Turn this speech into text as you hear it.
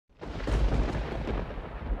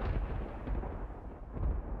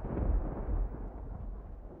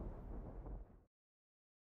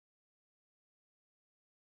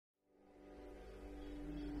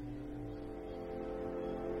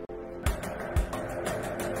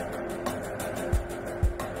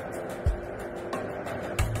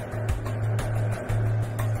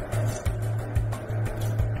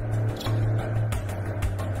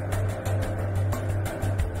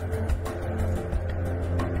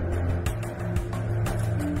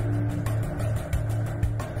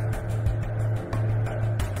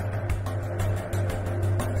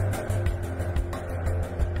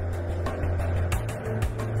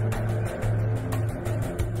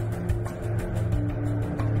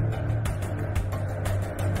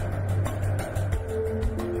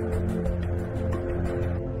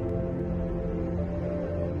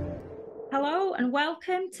and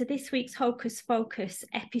welcome to this week's Hocus Focus,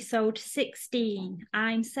 episode 16.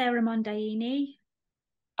 I'm Sara Mondaini.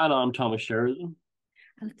 And I'm Thomas Sheridan.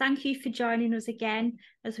 And thank you for joining us again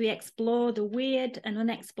as we explore the weird and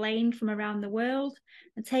unexplained from around the world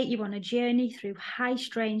and take you on a journey through high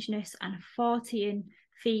strangeness and a Fortean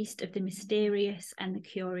feast of the mysterious and the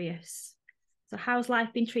curious. So how's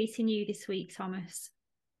life been treating you this week, Thomas?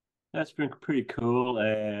 That's been pretty cool.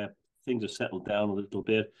 Things have settled down a little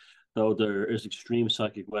bit, though there is extreme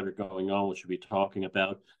psychic weather going on, which we'll be talking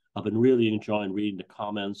about. I've been really enjoying reading the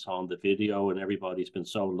comments on the video, and everybody's been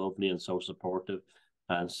so lovely and so supportive.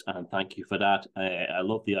 And thank you for that. I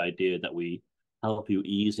love the idea that we help you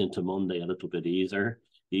ease into Monday a little bit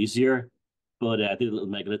easier. But I did a little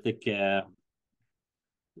megalithic uh,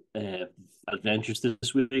 adventures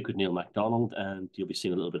this week with Neil MacDonald, and you'll be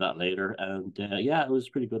seeing a little bit of that later. And yeah, it was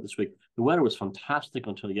pretty good this week. The weather was fantastic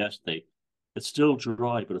until yesterday. It's still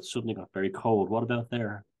dry, but it suddenly got very cold. What about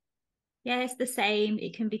there? Yeah, it's the same.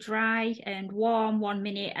 It can be dry and warm 1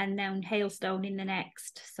 minute and then hailstone in the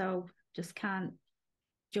next. So just can't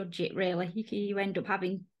judge it really. You end up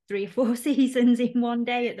having 3 or 4 seasons in one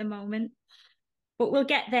day at the moment. But we'll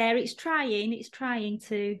get there. It's trying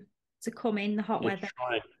to come in the hot It's weather.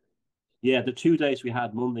 dry. Yeah, the 2 days we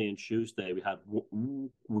had, Monday and Tuesday, we had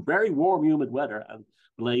very warm, humid weather and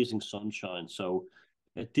blazing sunshine. So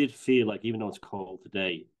it did feel like, even though it's cold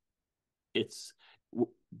today, it's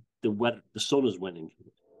the weather. The sun is winning.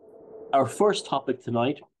 Our first topic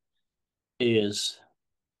tonight is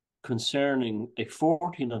concerning a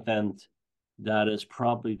 14 event that is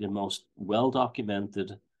probably the most well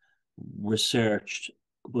documented, researched,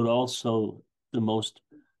 but also the most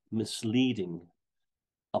misleading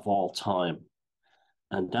of all time.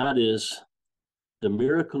 And that is the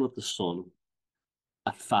miracle of the sun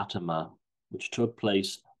at Fatima, which took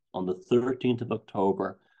place on the 13th of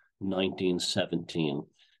October, 1917.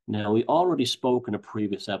 Now, we already spoke in a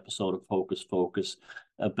previous episode of Hocus Focus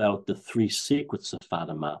about the three secrets of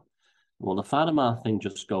Fatima. Well, the Fatima thing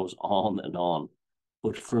just goes on and on.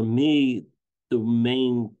 But for me, the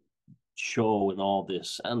main show in all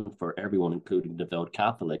this, and for everyone, including devout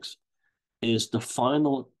Catholics, is the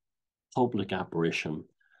final public apparition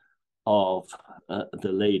of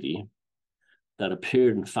the lady that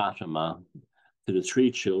appeared in Fatima to the three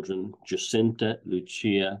children, Jacinta,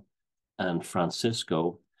 Lucia, and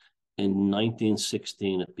Francisco. In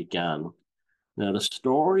 1916, it began. Now, the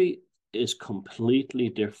story is completely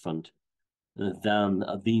different than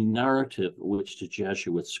the narrative which the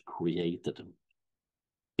Jesuits created.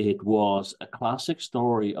 It was a classic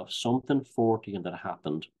story of something Fortean that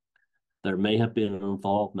happened. There may have been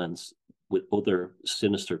involvements with other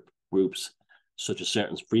sinister groups, such as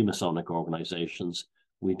certain Freemasonic organizations.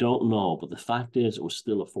 We don't know, but the fact is it was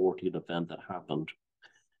still a Fortean event that happened.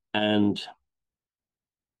 And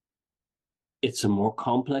it's a more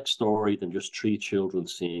complex story than just three children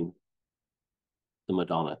seeing the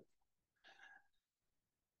Madonna.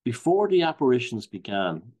 Before the apparitions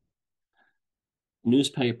began,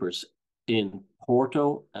 newspapers in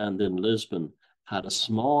Porto and in Lisbon had a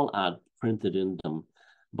small ad printed in them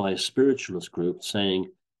by a spiritualist group saying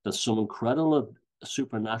that some incredible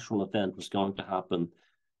supernatural event was going to happen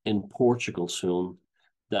in Portugal soon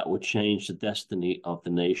that would change the destiny of the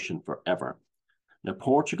nation forever. Now,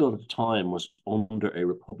 Portugal at the time was under a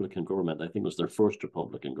Republican government. I think it was their first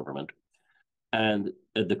Republican government. And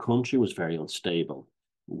the country was very unstable.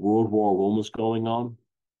 World War I was going on.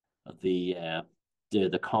 The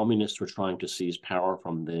communists were trying to seize power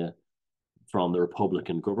from the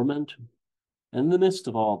Republican government. And in the midst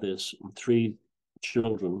of all this, three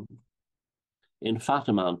children in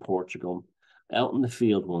Fatima in Portugal, out in the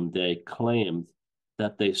field one day, claimed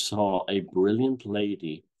that they saw a brilliant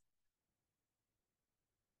lady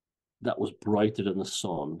that was brighter than the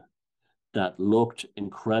sun, that looked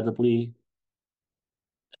incredibly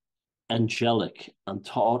angelic, and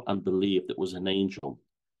thought and believed it was an angel.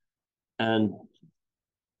 And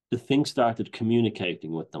the thing started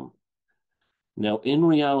communicating with them. Now, in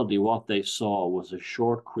reality, what they saw was a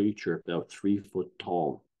short creature about 3 foot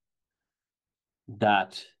tall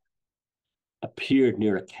that appeared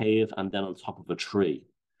near a cave and then on top of a tree.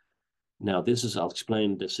 Now, I'll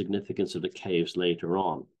explain the significance of the caves later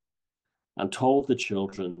on, and told the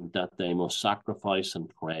children that they must sacrifice and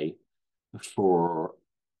pray for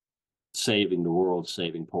saving the world,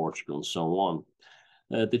 saving Portugal, and so on.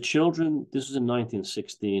 The children, this was in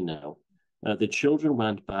 1916 now, the children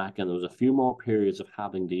went back, and there was a few more periods of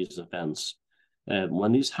having these events.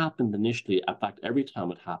 When these happened initially, in fact, every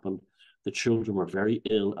time it happened, the children were very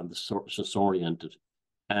ill and disoriented,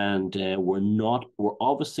 and were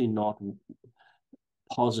obviously not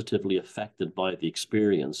positively affected by the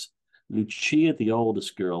experience. Lucia, the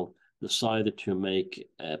oldest girl, decided to make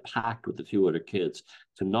a pact with the two other kids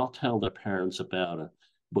to not tell their parents about it.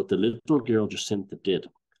 But the little girl, Jacinta, did.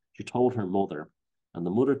 She told her mother, and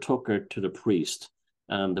the mother took her to the priest.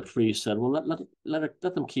 And the priest said, well, let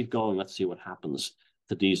them keep going. Let's see what happens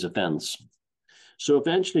to these events. So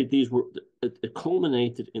eventually, it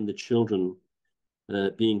culminated in the children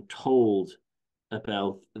being told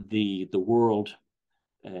about the world,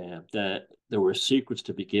 that there were secrets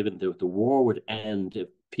to be given, that the war would end if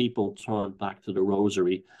people turned back to the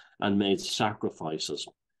rosary and made sacrifices.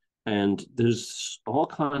 And there's all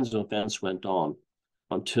kinds of events went on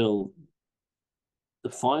until the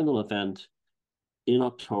final event in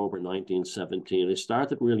October 1917. It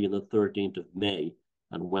started really on the 13th of May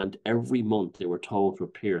and went every month. They were told to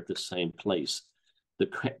appear at the same place,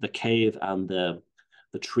 the cave and the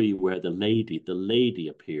tree where the lady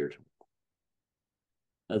appeared.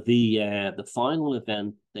 The final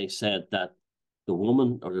event, they said that the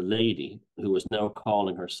woman or the lady who was now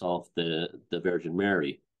calling herself the Virgin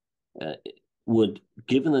Mary would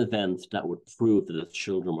give an event that would prove that the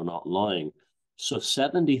children were not lying. So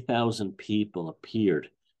 70,000 people appeared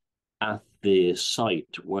at the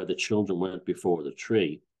site where the children went before the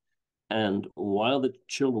tree. And while the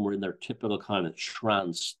children were in their typical kind of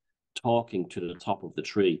trance, talking to the top of the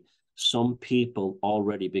tree, some people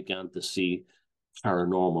already began to see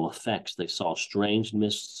paranormal effects. They saw strange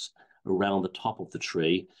mists around the top of the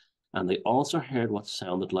tree, and they also heard what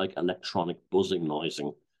sounded like electronic buzzing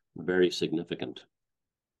noising, very significant.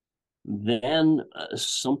 Then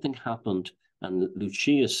something happened, and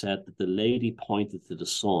Lucia said that the lady pointed to the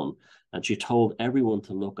sun, and she told everyone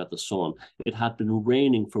to look at the sun. It had been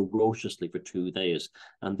raining ferociously for 2 days,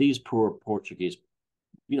 and these poor Portuguese,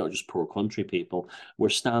 just poor country people, were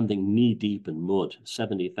standing knee-deep in mud,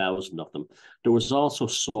 70,000 of them. There was also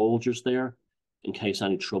soldiers there in case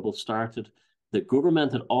any trouble started. The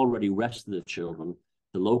government had already arrested the children.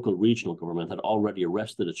 The local regional government had already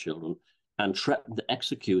arrested the children and threatened to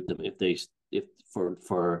execute them if they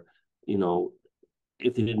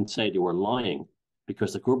didn't say they were lying,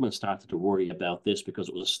 because the government started to worry about this because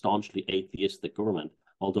it was a staunchly atheistic government,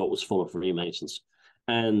 although it was full of Freemasons.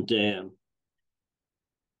 And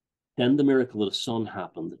then the miracle of the sun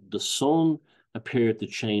happened. The sun appeared to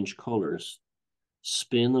change colors,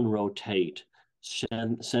 spin and rotate,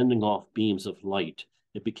 sending off beams of light.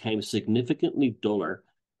 It became significantly duller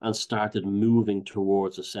and started moving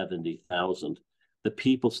towards the 70,000. The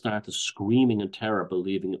people started screaming in terror,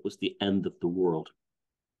 believing it was the end of the world.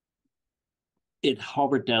 It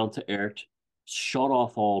hovered down to earth, shut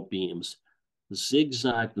off all beams,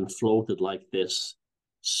 zigzagged and floated like this,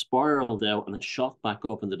 spiraled out and shot back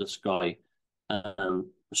up into the sky and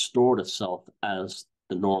restored itself as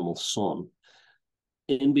the normal sun.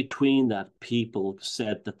 In between that, people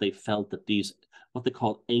said that they felt that these, what they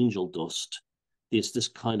call angel dust, this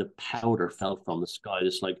kind of powder fell from the sky,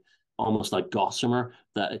 this almost like gossamer,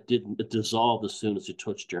 that it dissolved as soon as you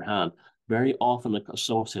touched your hand. Very often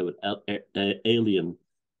associated with alien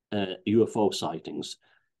UFO sightings.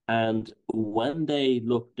 And when they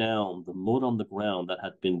looked down, the mud on the ground that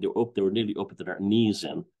had been up, they were nearly up to their knees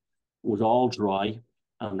in, was all dry,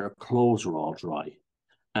 and their clothes were all dry.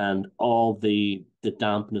 And all the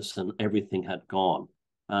dampness and everything had gone.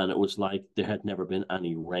 And it was like there had never been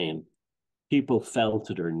any rain. People fell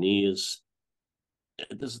to their knees.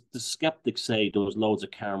 The skeptics say there was loads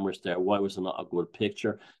of cameras there. Why was it not a good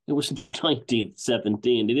picture? It was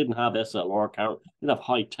 1917. They didn't have SLR cameras. They didn't have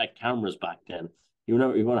high-tech cameras back then. You're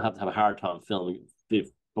going to have a hard time filming,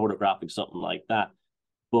 photographing something like that.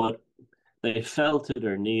 But they fell to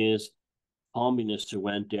their knees. Communists who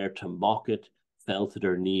went there to mock it fell to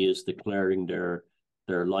their knees, declaring their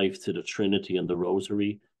life to the Trinity and the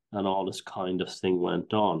Rosary, and all this kind of thing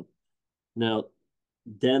went on. Now,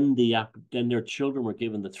 then their children were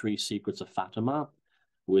given the 3 secrets of Fatima,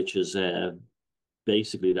 which is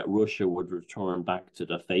basically that Russia would return back to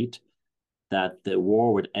the faith, that the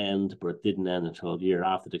war would end, but it didn't end until a year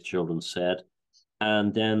after, the children said.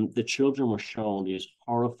 And then the children were shown these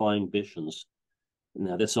horrifying visions.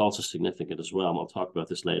 Now, this is also significant as well, and I'll talk about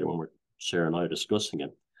this later when Sarah and I are discussing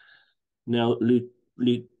it. Now,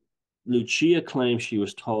 Lucia claims she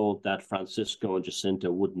was told that Francisco and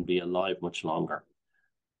Jacinta wouldn't be alive much longer.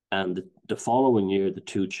 And the following year, the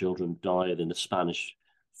 2 children died in the Spanish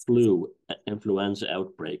influenza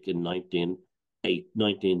outbreak in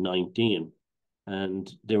 1919.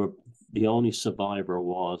 And the only survivor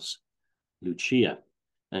was Lucia.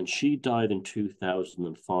 And she died in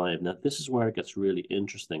 2005. Now, this is where it gets really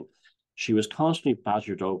interesting. She was constantly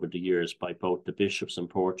badgered over the years by both the bishops in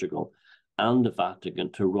Portugal and the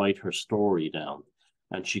Vatican to write her story down.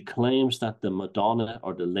 And she claims that the Madonna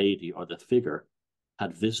or the lady or the figure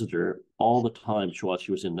had visited her all the time while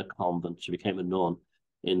she was in the convent. She became a nun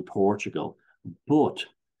in Portugal. But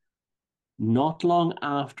not long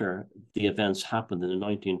after the events happened in the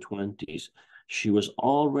 1920s, she was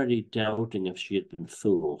already doubting if she had been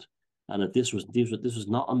fooled, and that this was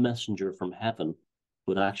not a messenger from heaven,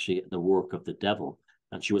 but actually the work of the devil.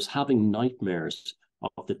 And she was having nightmares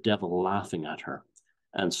of the devil laughing at her,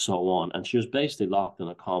 and so on. And she was basically locked in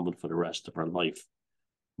a convent for the rest of her life.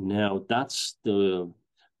 Now that's the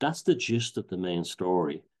gist of the main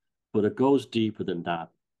story, but it goes deeper than that.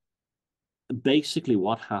 Basically,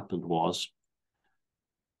 what happened was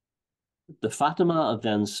the Fatima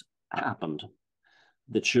events happened.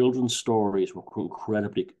 The children's stories were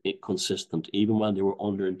incredibly consistent, even when they were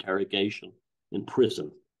under interrogation in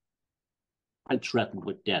prison and threatened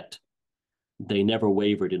with death. They never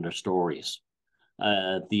wavered in their stories.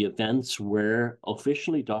 The events were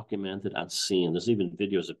officially documented and seen. There's even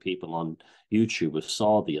videos of people on YouTube who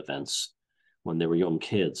saw the events when they were young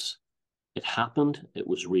kids. It happened. It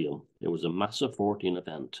was real. It was a massive 14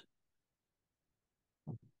 event,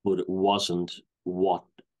 but it wasn't what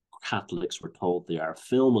Catholics were told they are. A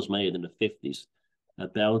film was made in the 50s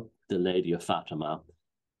about the Lady of Fatima,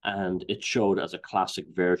 and it showed as a classic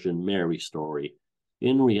Virgin Mary story.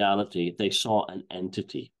 In reality, they saw an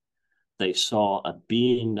entity. They saw a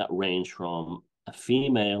being that ranged from a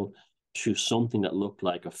female to something that looked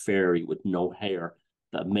like a fairy with no hair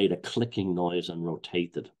that made a clicking noise and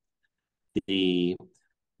rotated. The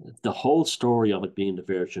the whole story of it being the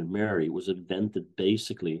Virgin Mary was invented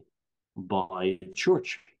basically by the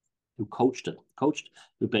church who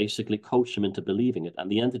who basically coached him into believing it,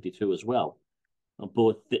 and the entity too as well.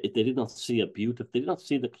 But they did not see they did not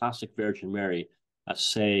see the classic Virgin Mary as,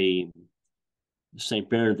 say, Saint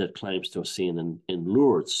Bernadette claims to have seen in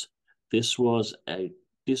Lourdes. This was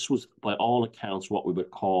by all accounts what we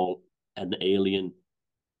would call an alien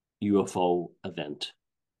UFO event.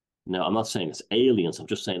 Now, I'm not saying it's aliens. I'm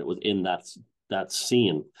just saying it was in that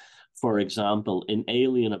scene. For example, in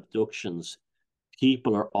alien abductions,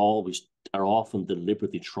 people are often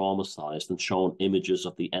deliberately traumatized and shown images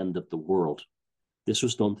of the end of the world. This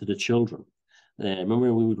was done to the children.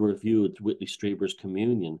 Remember when we reviewed Whitley Strieber's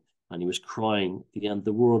Communion, and he was crying, "The end,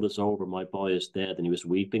 the world is over, my boy is dead," and he was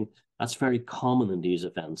weeping. That's very common in these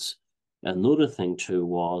events. Another thing too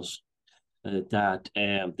was that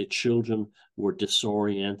the children were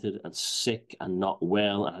disoriented and sick and not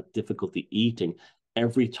well and had difficulty eating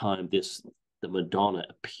every time the Madonna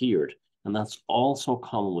appeared. And that's also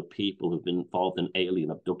common with people who've been involved in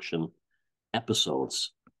alien abduction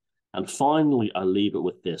episodes. And finally, I'll leave it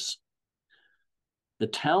with this. The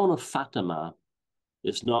town of Fatima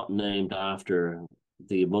is not named after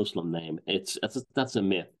the Muslim name. That's a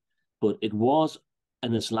myth. But it was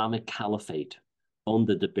an Islamic caliphate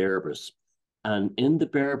under the Berbers. And in the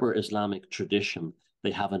Berber Islamic tradition,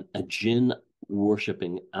 they have a jinn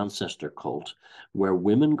worshipping ancestor cult where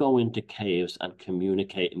women go into caves and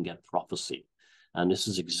communicate and get prophecy. And this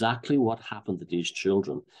is exactly what happened to these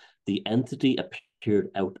children. The entity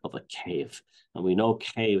appeared out of a cave. And we know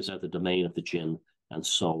caves are the domain of the jinn and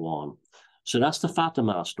so on. So that's the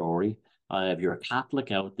Fatima story. If you're a Catholic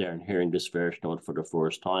out there and hearing this version of it for the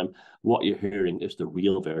first time, what you're hearing is the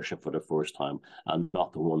real version for the first time and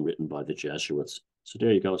not the one written by the Jesuits. So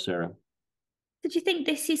there you go, Sarah. Do you think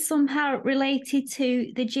this is somehow related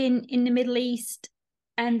to the jinn in the Middle East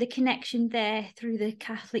and the connection there through the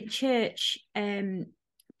Catholic Church?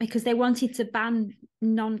 Because they wanted to ban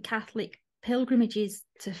non-Catholic pilgrimages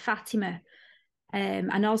to Fatima.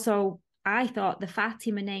 And also, I thought the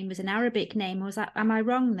Fatima name was an Arabic name. Am I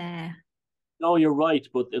wrong there? No, you're right,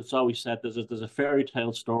 but it's always said there's a fairy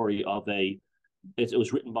tale story of it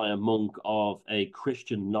was written by a monk of a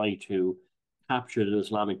Christian knight who captured an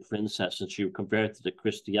Islamic princess and she converted to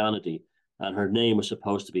Christianity, and her name was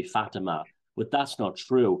supposed to be Fatima, but that's not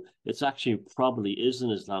true. It's actually probably is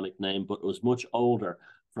an Islamic name, but it was much older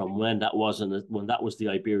from when that was the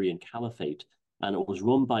Iberian Caliphate, and it was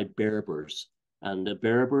run by Berbers, and the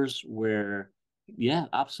Berbers were, yeah,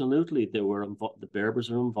 absolutely, the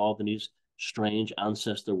Berbers are involved in these strange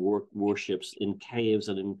ancestor worships in caves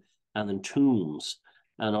and in tombs.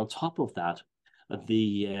 And on top of that, that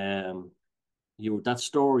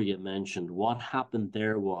story you mentioned, what happened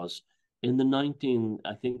there was in I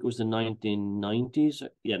think it was the 1990s,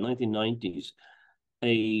 1990s,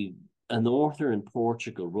 an author in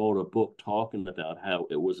Portugal wrote a book talking about how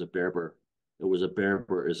it was a Berber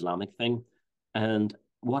Islamic thing. And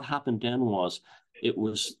what happened then was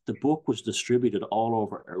the book was distributed all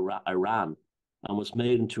over Iran, and was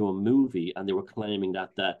made into a movie, and they were claiming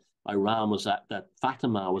that that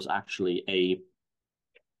Fatima was actually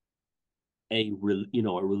a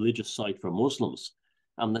religious site for Muslims,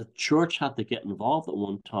 and the church had to get involved at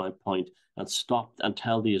one point and stop and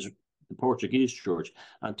tell the Portuguese church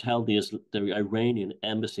and tell the Iranian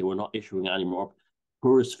embassy we're not issuing any more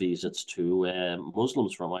tourist visits to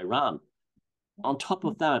Muslims from Iran. On top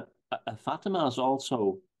of that, Fatima is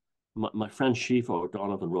also my friend Shifa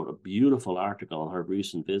O'Donovan wrote a beautiful article on her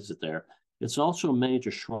recent visit there. It's also a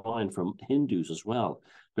major shrine for Hindus as well,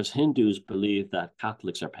 because Hindus believe that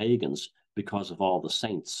Catholics are pagans because of all the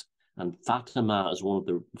saints. And Fatima is one of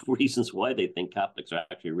the reasons why they think Catholics are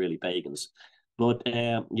actually really pagans. But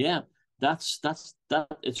yeah, that.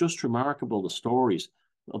 It's just remarkable, the stories.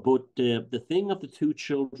 But the thing of the two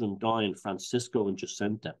children dying, Francisco and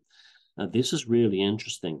Jacinta, this is really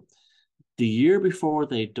interesting. The year before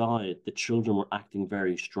they died, the children were acting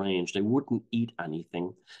very strange. They wouldn't eat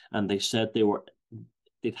anything, and they said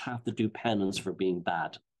they'd have to do penance for being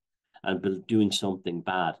bad and doing something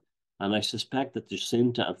bad. And I suspect that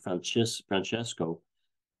Jacinta and Francesco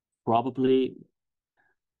probably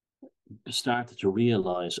started to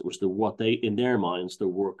realize it was what they, in their minds, the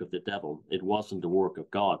work of the devil. It wasn't the work of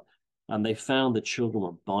God. And they found the children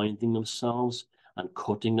were binding themselves and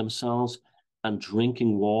cutting themselves and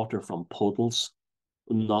drinking water from puddles,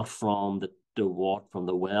 not from the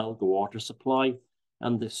well, the water supply.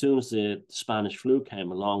 And as soon as the Spanish flu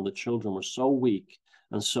came along, the children were so weak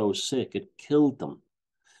and so sick, it killed them.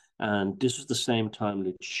 And this was the same time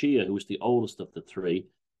Lucia, who was the oldest of the three,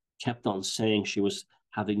 kept on saying she was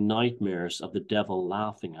having nightmares of the devil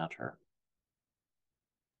laughing at her.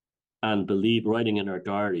 And writing in her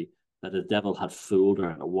diary that the devil had fooled her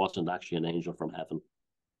and it wasn't actually an angel from heaven.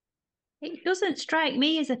 It doesn't strike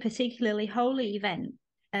me as a particularly holy event,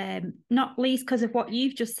 not least because of what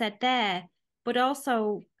you've just said there, but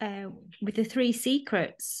also with the three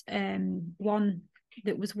secrets, one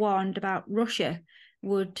that was warned about Russia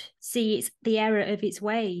would see the error of its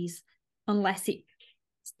ways unless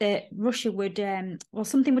Russia would,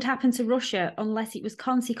 something would happen to Russia unless it was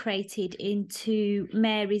consecrated into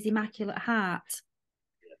Mary's Immaculate Heart.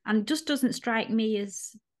 And it just doesn't strike me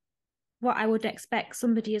as what I would expect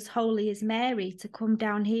somebody as holy as Mary to come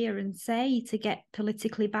down here and say, to get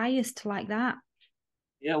politically biased like that.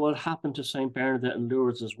 Yeah, well, it happened to Saint Bernadette in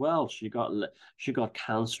Lourdes as well. She got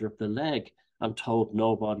cancer of the leg and told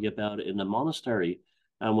nobody about it in the monastery.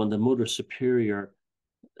 And when the Mother Superior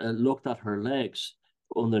looked at her legs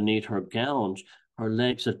underneath her gown, her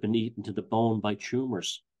legs had been eaten to the bone by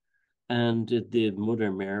tumors. And did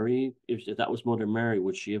Mother Mary, if that was Mother Mary,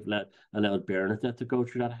 would she have allowed Bernadette to go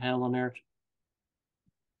through that hell on earth?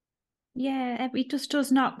 Yeah, it just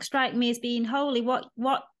does not strike me as being holy. What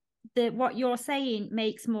you're saying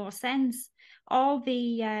makes more sense. All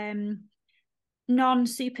the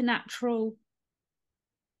non-supernatural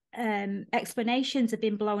explanations have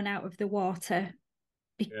been blown out of the water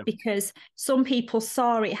because some people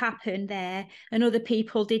saw it happen there and other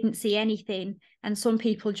people didn't see anything, and some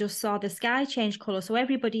people just saw the sky change colour. So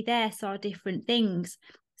everybody there saw different things.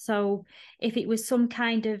 So if it was some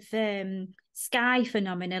kind of sky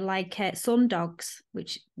phenomena like sundogs,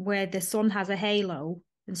 where the sun has a halo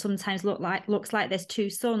and sometimes looks like there's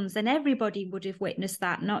two suns, then everybody would have witnessed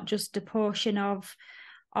that, not just a portion of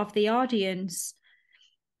the audience.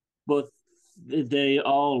 But they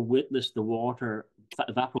all witnessed the water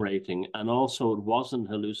evaporating, and also it wasn't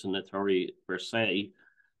hallucinatory per se,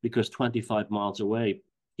 because 25 miles away,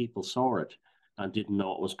 people saw it and didn't know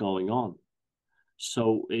what was going on.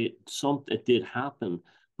 So it did happen,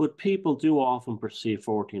 but people do often perceive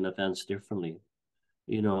 14 events differently.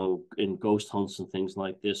 You know, in ghost hunts and things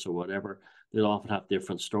like this or whatever, they'll often have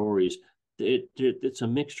different stories. It's a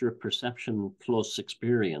mixture of perception plus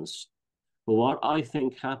experience. But what I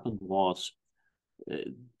think happened was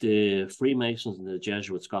the Freemasons and the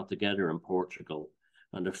Jesuits got together in Portugal,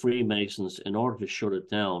 and the Freemasons, in order to shut it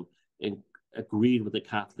down, agreed with the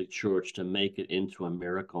Catholic Church to make it into a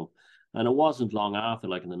miracle. And it wasn't long after,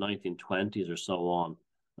 like in the 1920s or so on,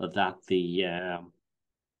 that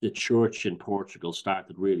the church in Portugal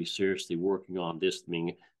started really seriously working on this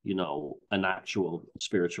being, an actual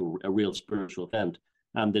a real spiritual event.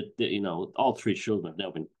 And all three children have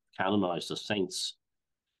now been canonized as saints.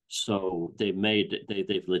 So they've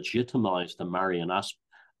legitimized the Marian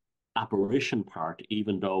apparition part,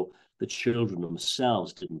 even though the children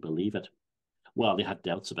themselves didn't believe it. Well, they had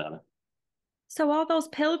doubts about it. So all those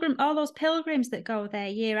pilgrims that go there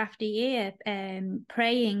year after year,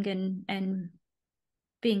 praying and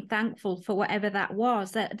being thankful for whatever that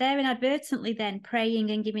was, that they're inadvertently then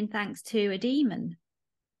praying and giving thanks to a demon.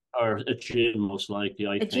 or a gin, most likely,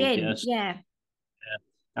 I A think, gin, yes. yeah.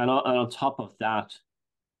 And on top of that,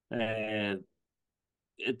 uh,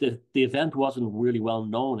 the event wasn't really well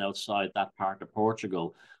known outside that part of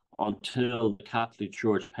Portugal until the Catholic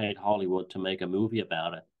Church paid Hollywood to make a movie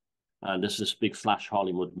about it. And this is this big flash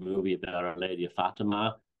Hollywood movie about Our Lady of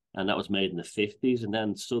Fatima, and that was made in the 50s. And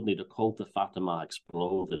then suddenly the cult of Fatima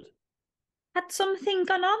exploded. Had something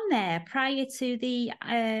gone on there prior to the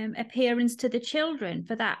appearance to the children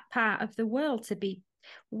for that part of the world to be?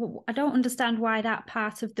 I don't understand why that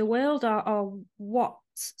part of the world, or what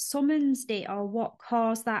summons it, or what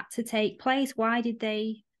caused that to take place. Why did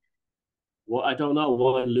they? Well, I don't know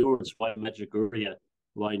why Lourdes, why Medjugorje,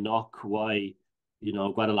 why Knock, why,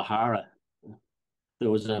 Guadalajara. There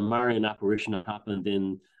was a Marian apparition that happened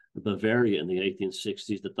in Bavaria in the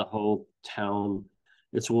 1860s that the whole town,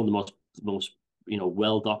 it's one of the most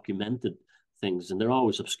well documented things, and they're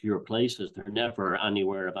always obscure places. They're never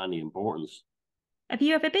anywhere of any importance. Have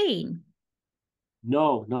you ever been?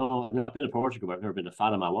 No, no, I've never been to Portugal, but I've never been to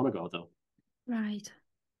Fatima. I want to go though. Right.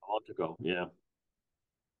 I want to go, yeah.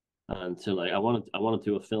 And so I want to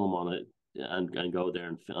do a film on it and go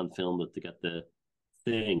there and film it to get the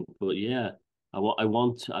thing. But yeah, I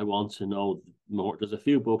want to know more. There's a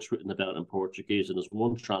few books written about it in Portuguese, and there's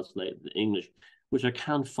one translated to English, which I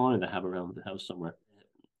can't find. I have around the house somewhere.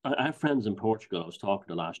 I have friends in Portugal. I was talking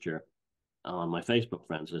to last year on my Facebook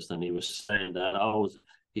friends list, and he was saying that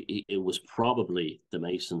it was probably the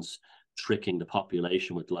Masons tricking the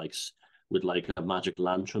population with like a magic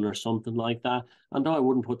lantern or something like that. And though I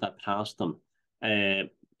wouldn't put that past them, uh,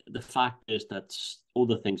 the fact is that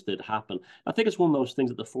other things did happen. I think it's one of those things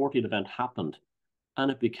that the 40th event happened and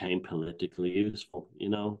it became politically useful.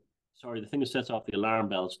 Sorry, the thing that sets off the alarm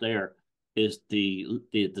bells there is the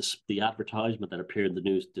advertisement that appeared in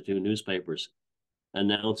the two newspapers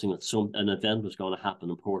announcing that an event was going to happen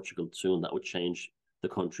in Portugal soon that would change the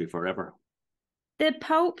country forever. The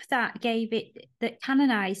Pope that gave it, that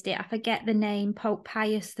canonized it, I forget the name, Pope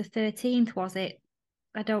Pius the 13th, was it?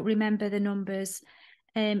 I don't remember the numbers.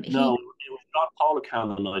 No, He it was John Paul who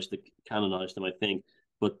canonized them, I think.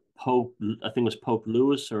 But I think it was Pope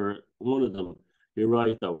Louis or one of them. You're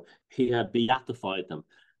right, though. He had beatified them.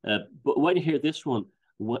 But when you hear this one,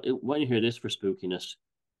 when you hear this for spookiness,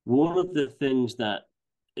 one of the things that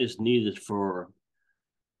is needed for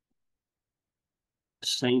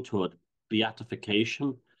sainthood,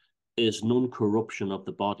 beatification, is non-corruption of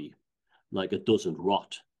the body, like it doesn't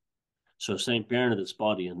rot. So Saint Bernadette's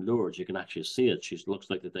body in Lourdes, you can actually see it. She looks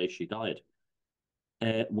like the day she died.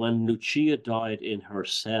 When Lucia died in her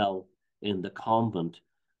cell in the convent,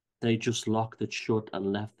 they just locked it shut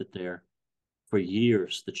and left it there for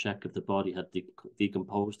years to check if the body had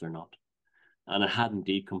decomposed or not. And it hadn't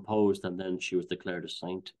decomposed, and then she was declared a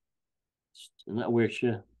saint. Isn't that weird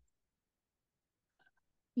shit?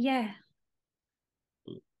 yeah,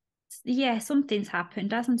 yeah, something's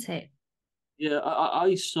happened, hasn't it? Yeah,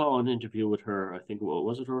 I saw an interview with her. I think, what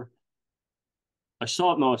was it her? I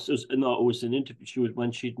saw it. No, it was an interview. She was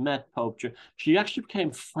when she'd met Pope. She actually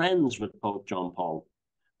became friends with Pope John Paul.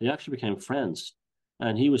 They actually became friends,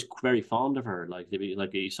 and he was very fond of her. Like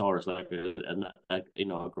he saw her as like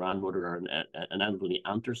a grandmother or an elderly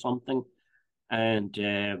aunt or something. And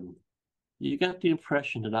you get the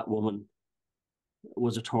impression that that woman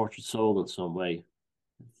was a tortured soul in some way.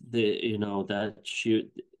 That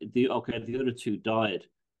the other two died,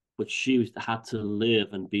 but she had to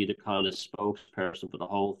live and be the kind of spokesperson for the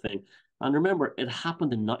whole thing. And remember, it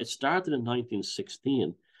started in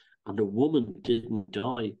 1916, and the woman didn't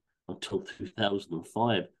die until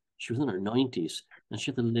 2005. She was in her 90s, and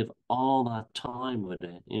she had to live all that time with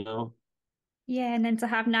it. Yeah, and then to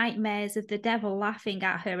have nightmares of the devil laughing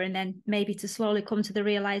at her, and then maybe to slowly come to the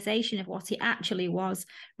realization of what it actually was,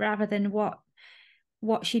 rather than what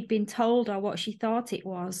she'd been told or what she thought it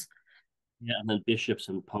was. Yeah, and then bishops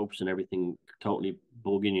and popes and everything totally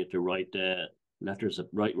bugging you to write letters,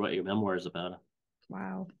 write your memoirs about it.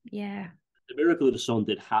 Wow. Yeah. The miracle of the sun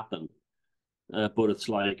did happen, but it's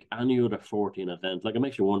like any other 14 event. Like it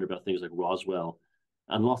makes you wonder about things like Roswell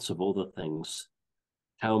and lots of other things.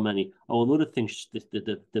 How many? Oh, another thing.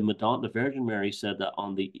 The Madonna, the Virgin Mary said that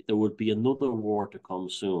there would be another war to come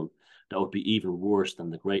soon that would be even worse than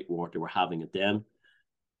the Great War they were having it then.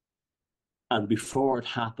 And before it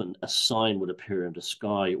happened, a sign would appear in the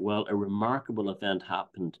sky. Well, a remarkable event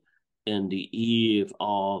happened in the eve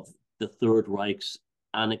of the Third Reich's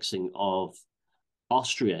annexing of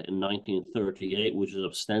Austria in 1938, which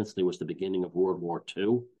ostensibly was the beginning of World War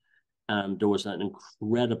II. And there was an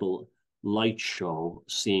incredible light show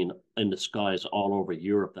seen in the skies all over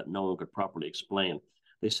Europe that no one could properly explain.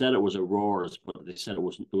 They said it was auroras, but they said it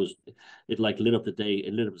wasn't. It like lit up the day.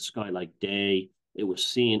 It lit up the sky like day. It was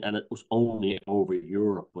seen, and it was only over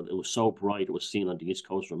Europe, but it was so bright it was seen on the east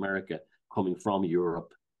coast of America coming from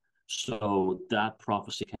Europe. So that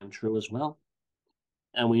prophecy came true as well.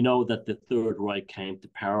 And we know that the Third Reich came to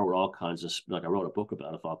power with all kinds of, like I wrote a book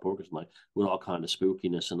about it, Focus, with all kinds of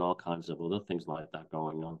spookiness and all kinds of other things like that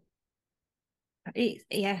going on. It's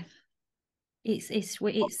yeah, it's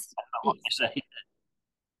What you say?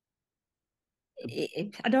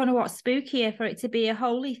 I don't know what's spookier, for it to be a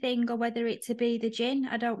holy thing or whether it to be the jinn.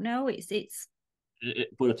 I don't know.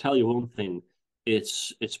 But I tell you one thing,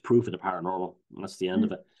 it's proof of the paranormal. That's the end of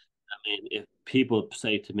Mm. it. I mean, if people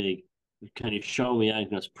say to me, "Can you show me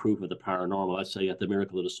anything that's proof of the paranormal?" I say, "At the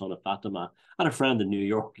miracle of the son of Fatima." I had a friend in New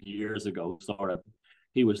York years ago. Sort of,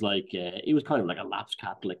 he was like, he was kind of like a lapsed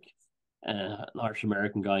Catholic, an Irish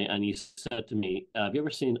American guy, and he said to me, "Have you ever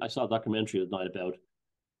seen?" I saw a documentary the night about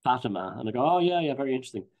Fatima, and I go, "Oh yeah, yeah, very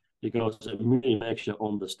interesting." He goes, "It really makes you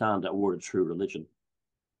understand that we're a true religion."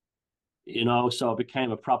 So it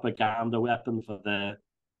became a propaganda weapon for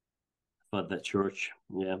the church,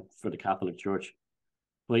 yeah, for the Catholic Church.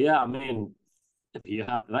 But yeah, I mean,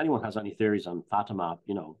 if anyone has any theories on Fatima,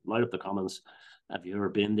 light up the comments. Have you ever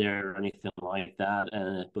been there or anything like that?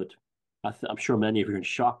 But I'm sure many of you are in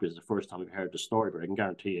shock because it's the first time you've heard the story. But I can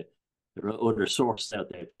guarantee you, there are other sources out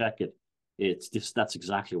there. Check it. That's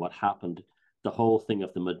exactly what happened. The whole thing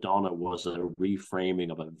of the Madonna was a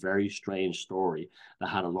reframing of a very strange story that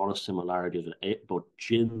had a lot of similarities with both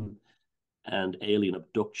jinn and alien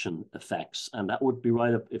abduction effects. And that would be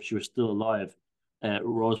right up if she was still alive,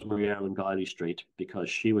 Rosemary Ellen Guiley Street, because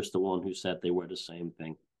she was the one who said they were the same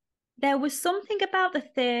thing. There was something about the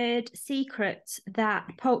third secret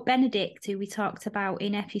that Pope Benedict, who we talked about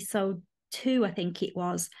in episode 2, I think it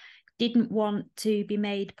was, didn't want to be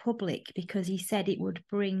made public because he said it would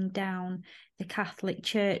bring down the Catholic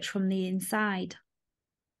Church from the inside.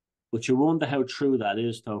 But you wonder how true that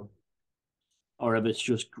is, though, or if it's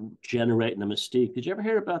just generating a mystique. Did you ever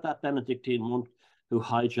hear about that Benedictine monk who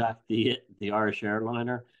hijacked the Irish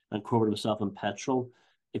airliner and covered himself in petrol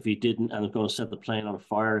if he didn't, and was going to set the plane on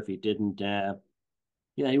fire if he didn't? Yeah,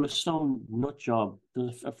 he was some nut job.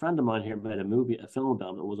 There's a friend of mine here made a film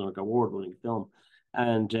about him. It was like an award-winning film,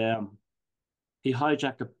 and he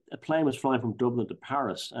hijacked a plane was flying from Dublin to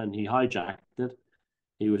Paris, and he hijacked it.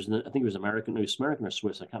 I think he was American. He was American or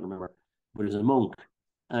Swiss. I can't remember, but he was a monk,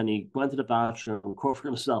 and he went to the bathroom, covered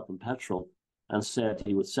himself in petrol, and said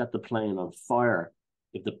he would set the plane on fire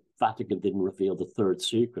if the Vatican didn't reveal the third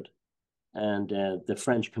secret. And the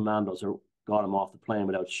French commandos got him off the plane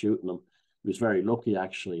without shooting him. He was very lucky,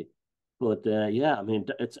 actually. But yeah, I mean,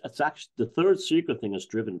 it's actually the third secret thing has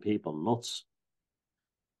driven people nuts.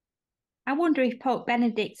 I wonder if Pope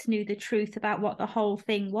Benedict knew the truth about what the whole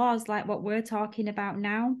thing was, like what we're talking about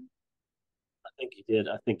now. I think he did.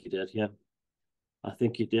 I think he did. Yeah, I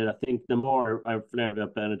think he did. I think the more I've learned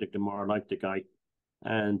about Benedict, the more I like the guy.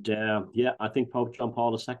 And yeah, I think Pope John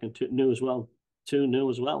Paul II knew as well. Too knew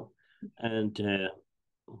as well. And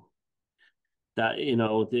that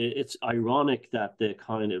it's ironic that the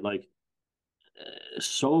kind of like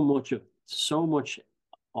so much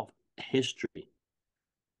of history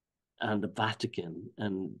and the Vatican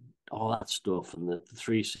and all that stuff and the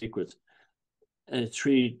three secrets.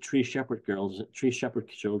 Three shepherd girls, three shepherd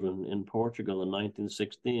children in Portugal in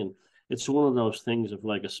 1916. It's one of those things of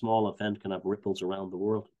like a small event can have ripples around the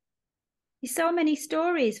world. There's so many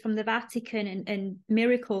stories from the Vatican and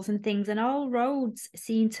miracles and things, and all roads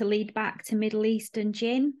seem to lead back to Middle Eastern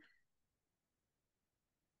jinn.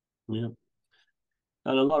 Yeah.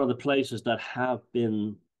 And a lot of the places that have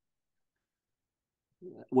been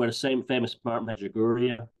where the same famous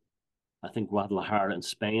Medjugorje, I think Guadalajara in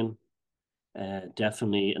Spain,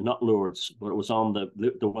 definitely not Lourdes, but it was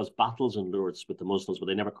there was battles in Lourdes with the Muslims, but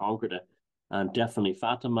they never conquered it. And definitely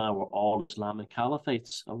Fatima were all Islamic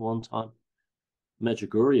caliphates at one time.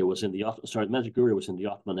 Medjugorje was in the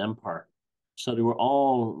Ottoman Empire, so they were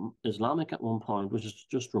all Islamic at one point, which is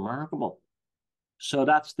just remarkable. So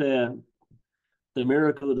that's the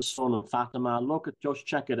miracle of the son of Fatima. Just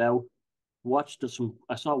check it out. Watch this.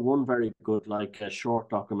 I saw one very good, like a short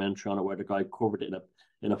documentary on it where the guy covered it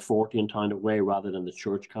in a Fortean kind of way rather than the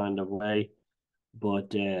church kind of way.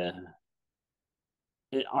 But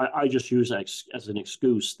I just use it as an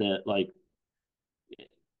excuse that, like,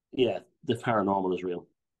 yeah, the paranormal is real,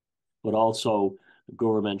 but also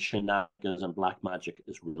government shenanigans and black magic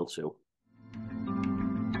is real too.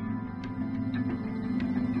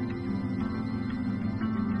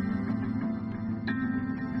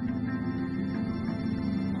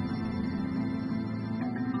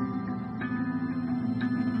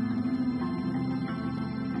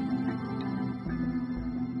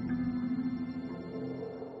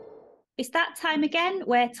 It's that time again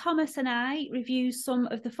where Thomas and I review some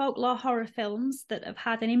of the folklore horror films that have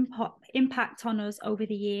had an impact on us over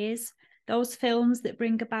the years. Those films that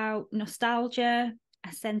bring about nostalgia,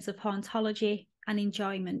 a sense of hauntology, and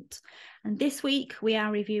enjoyment. And this week we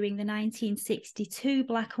are reviewing the 1962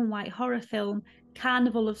 black and white horror film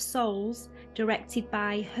Carnival of Souls, directed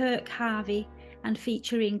by Herc Harvey and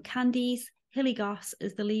featuring Candice Hilligos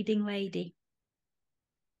as the leading lady.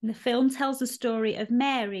 The film tells the story of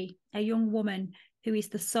Mary, a young woman who is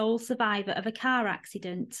the sole survivor of a car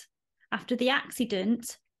accident. After the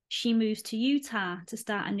accident, she moves to Utah to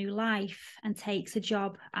start a new life and takes a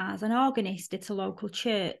job as an organist at a local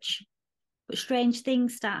church. But strange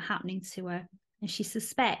things start happening to her, and she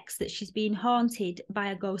suspects that she's being haunted by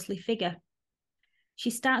a ghostly figure. She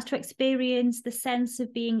starts to experience the sense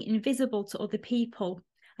of being invisible to other people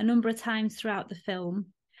a number of times throughout the film,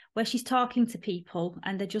 where she's talking to people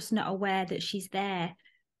and they're just not aware that she's there.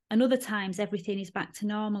 And other times everything is back to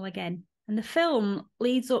normal again. And the film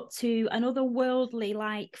leads up to an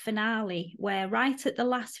otherworldly-like finale where right at the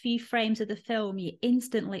last few frames of the film, you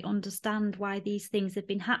instantly understand why these things have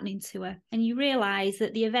been happening to her. And you realise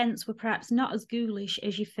that the events were perhaps not as ghoulish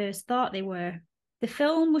as you first thought they were. The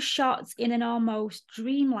film was shot in an almost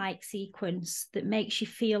dreamlike sequence that makes you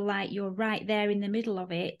feel like you're right there in the middle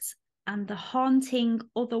of it. And the haunting,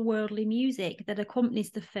 otherworldly music that accompanies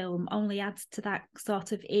the film only adds to that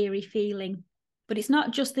sort of eerie feeling. But it's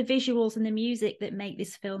not just the visuals and the music that make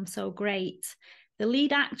this film so great. The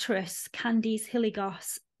lead actress, Candice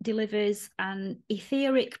Hilligos, delivers an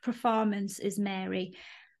etheric performance as Mary.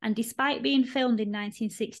 And despite being filmed in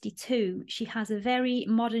 1962, she has a very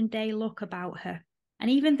modern-day look about her. And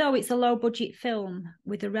even though it's a low-budget film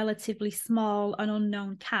with a relatively small and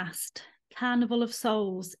unknown cast, Carnival of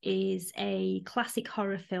Souls is a classic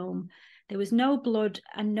horror film. There was no blood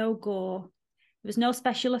and no gore. There was no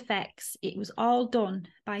special effects. It was all done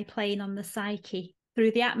by playing on the psyche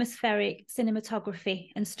through the atmospheric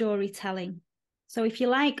cinematography and storytelling. So if you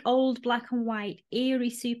like old black and white, eerie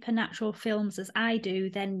supernatural films as I do,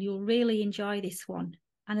 then you'll really enjoy this one.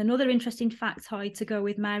 And another interesting factoid to go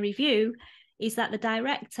with my review is that the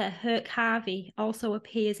director, Herc Harvey, also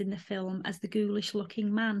appears in the film as the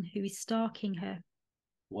ghoulish-looking man who is stalking her.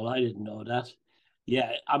 Well, I didn't know that.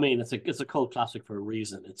 Yeah, I mean, it's a cult classic for a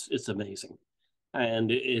reason. It's amazing.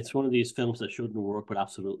 And it's one of these films that shouldn't work, but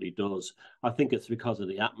absolutely does. I think it's because of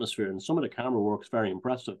the atmosphere, and some of the camera work's very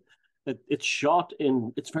impressive.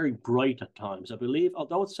 It's very bright at times. I believe,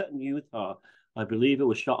 although it's set in Utah, I believe it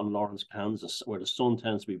was shot in Lawrence, Kansas, where the sun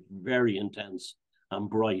tends to be very intense and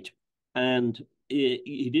bright. And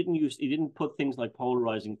he didn't put things like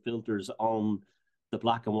polarizing filters on the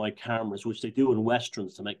black and white cameras, which they do in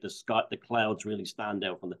westerns to make the clouds really stand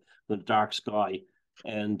out from the dark sky,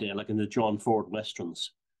 and like in the John Ford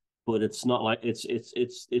westerns. But it's not like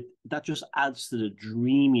it that just adds to the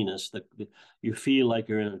dreaminess that you feel like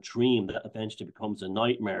you're in a dream that eventually becomes a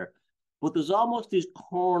nightmare. But there's almost these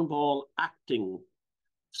cornball acting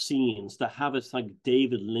scenes that have this like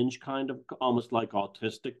David Lynch kind of almost like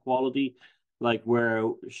autistic quality, like where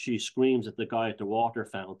she screams at the guy at the water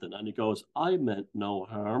fountain and he goes, "I meant no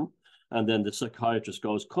harm." And then the psychiatrist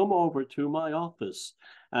goes, "Come over to my office."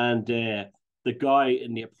 And the guy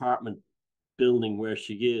in the apartment building where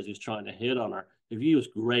she is who's trying to hit on her, if he was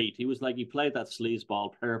great. He played that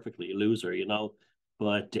sleazeball perfectly, a loser, you know.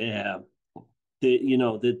 But the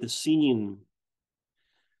scene,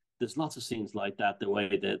 there's lots of scenes like that. The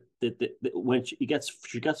way that when she gets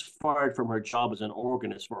fired from her job as an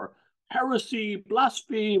organist for heresy,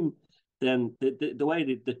 blaspheme, then the way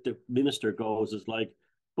the minister goes is like,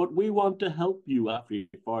 "But we want to help you," after he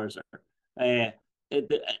fires her.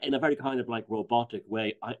 In a very kind of like robotic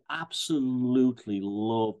way. I absolutely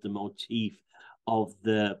love the motif of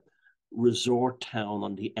the resort town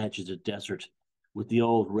on the edge of the desert with the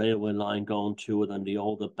old railway line going to it and the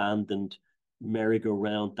old abandoned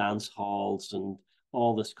merry-go-round dance halls and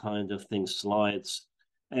all this kind of thing, slides.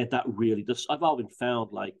 That really does. I've often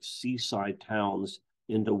found like seaside towns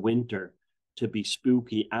in the winter to be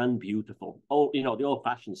spooky and beautiful. Oh, the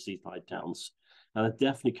old-fashioned seaside towns. And it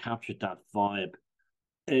definitely captured that vibe.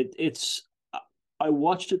 It's I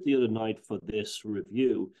watched it the other night for this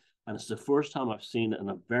review, and it's the first time I've seen it in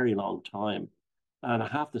a very long time. And I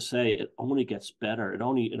have to say, it only gets better.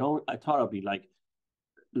 I thought it'd be like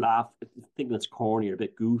thinking it's corny or a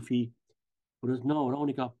bit goofy, but no, it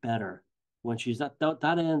only got better when she's at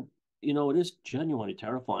that end. It is genuinely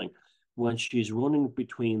terrifying when she's running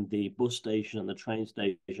between the bus station and the train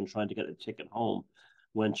station trying to get a ticket home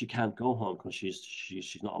when she can't go home because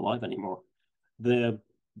she's not alive anymore.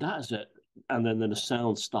 That is it. And then the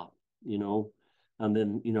sound stop, and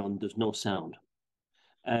then there's no sound,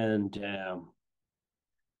 and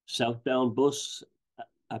southbound bus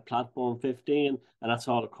at platform 15, and that's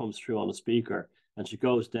all that comes through on the speaker. And she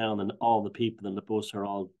goes down, and all the people in the bus are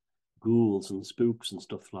all ghouls and spooks and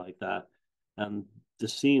stuff like that. And the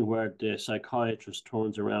scene where the psychiatrist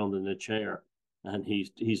turns around in a chair, and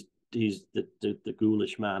he's the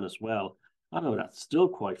ghoulish man as well. I know that's still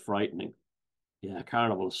quite frightening. Yeah,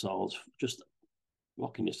 Carnival of Souls, just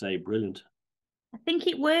what can you say? Brilliant. I think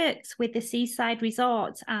it works with the seaside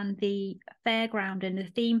resort and the fairground and the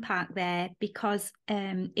theme park there because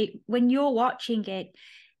it when you're watching it,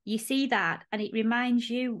 you see that and it reminds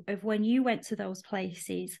you of when you went to those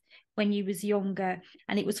places when you was younger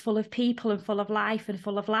and it was full of people and full of life and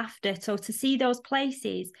full of laughter. So to see those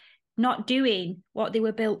places not doing what they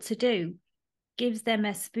were built to do gives them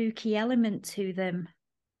a spooky element to them.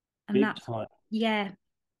 And Big that's, time. yeah,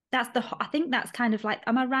 I think that's kind of like,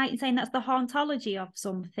 am I right in saying that's the hauntology of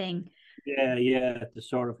something? Yeah, yeah, the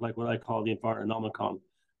sort of like what I call the Environnomicon,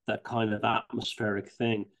 that kind of atmospheric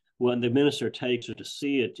thing. When the minister takes her to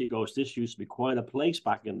see it, he goes, "This used to be quite a place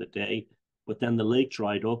back in the day, but then the lake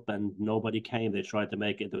dried up and nobody came. They tried to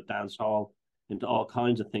make it into a dance hall, into all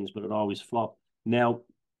kinds of things, but it always flopped." Now,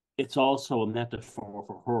 it's also a metaphor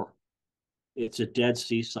for her. It's a dead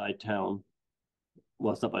seaside town.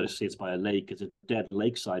 Well, it's not by the sea, it's by a lake. It's a dead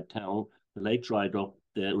lakeside town. The lake dried up,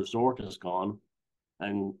 the resort is gone,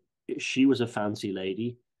 and she was a fancy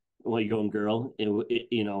lady, a young girl,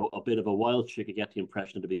 a bit of a wild chick. You get the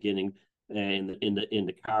impression at the beginning in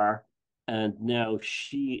the car, and now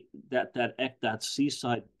that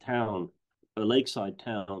seaside town, a lakeside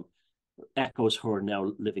town, echoes her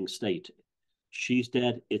now living state. She's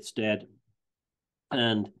dead. It's dead,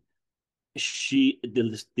 and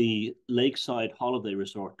the lakeside holiday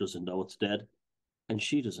resort doesn't know it's dead, and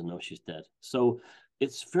she doesn't know she's dead. So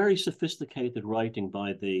it's very sophisticated writing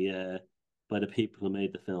by the people who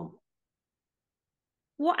made the film.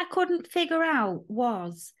 What I couldn't figure out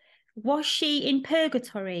was she in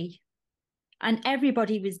purgatory and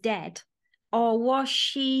everybody was dead? Or was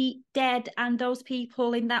she dead and those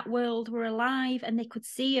people in that world were alive and they could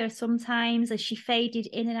see her sometimes as she faded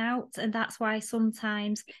in and out? And that's why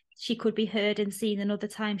sometimes she could be heard and seen and other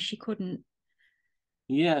times she couldn't.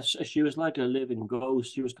 Yes, she was like a living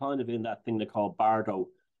ghost. She was kind of in that thing they call bardo,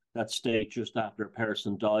 that state just after a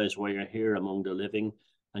person dies where you're here among the living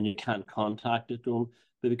and you can't contact it them.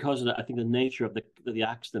 But because of I think the nature of the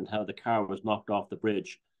accident, how the car was knocked off the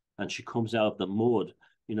bridge and she comes out of the mud,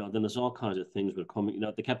 then there's all kinds of things will come.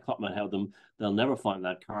 They kept talking about how they'll never find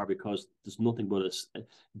that car because there's nothing but a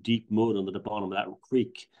deep mud under the bottom of that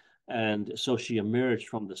creek. And so she emerged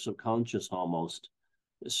from the subconscious almost,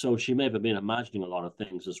 so she may have been imagining a lot of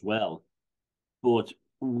things as well. But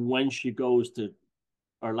when she goes to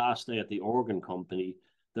her last day at the organ company,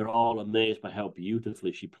 they're all amazed by how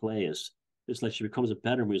beautifully she plays. It's like she becomes a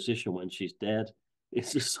better musician when she's dead.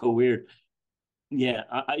 It's just so weird. Yeah,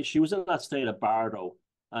 she was in that state of bardo,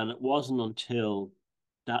 and it wasn't until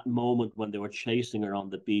that moment when they were chasing her on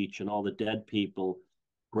the beach and all the dead people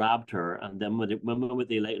grabbed her, and then when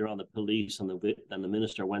they later on the police and the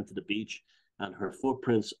minister went to the beach, and her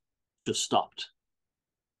footprints just stopped.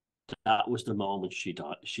 That was the moment she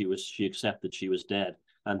died. She accepted she was dead,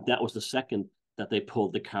 and that was the second that they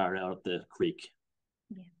pulled the car out of the creek.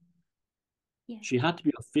 Yeah. Yeah. She had to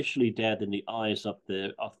be officially dead in the eyes of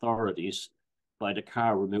the authorities by the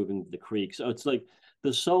car removing the creek. So it's like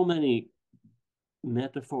there's so many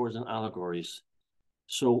metaphors and allegories.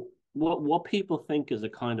 So what people think is a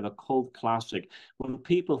kind of a cult classic, when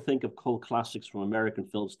people think of cult classics from American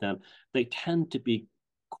films, then they tend to be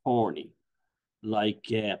corny, like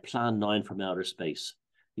Plan 9 from Outer Space,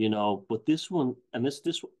 But this one, and this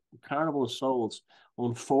Carnival of Souls,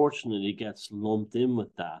 unfortunately gets lumped in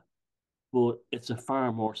with that. But it's a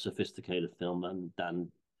far more sophisticated film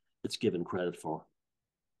than it's given credit for.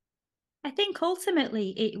 I think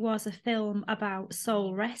ultimately it was a film about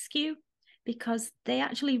soul rescue because they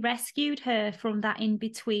actually rescued her from that in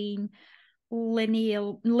between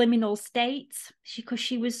liminal states because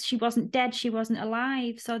she wasn't dead, she wasn't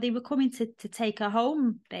alive, so they were coming to take her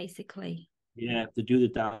home basically. Yeah, to do the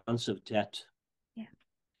dance of death. Yeah.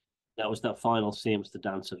 That was that final scene, was the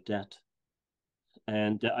dance of death.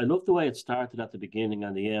 And I love the way it started at the beginning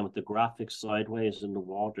and the end with the graphics sideways and the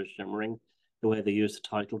water shimmering, the way they used the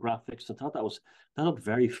title graphics. I thought that looked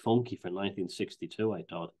very funky for 1962, I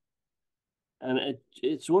thought. And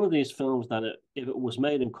it's one of these films that if it was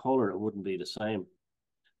made in color, it wouldn't be the same.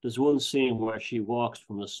 There's one scene where she walks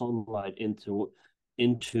from the sunlight into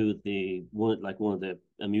the one of the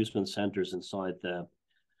amusement centers inside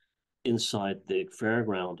inside the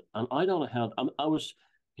fairground. And I don't know how, I was,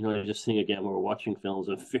 just thinking again, we were watching films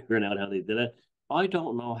and figuring out how they did it. I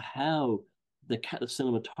don't know how the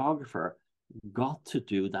cinematographer got to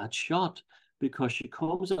do that shot, because she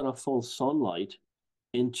comes out of full sunlight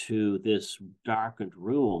into this darkened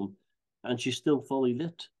room, and she's still fully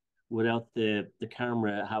lit without the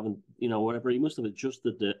camera having, whatever, he must have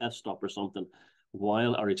adjusted the f-stop or something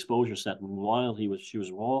while our exposure setting while she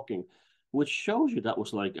was walking, which shows you that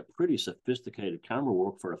was like a pretty sophisticated camera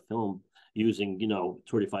work for a film using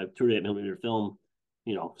 38 millimeter film,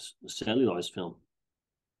 celluloid film.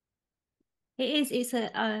 It is. It's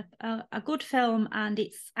a good film, and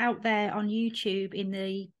it's out there on YouTube in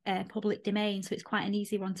the public domain, so it's quite an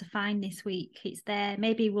easy one to find this week. It's there.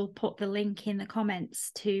 Maybe we'll put the link in the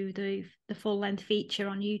comments to the full length feature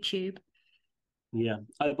on YouTube. Yeah,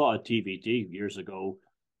 I bought a DVD years ago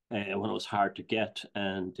when it was hard to get,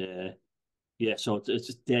 and yeah, so it's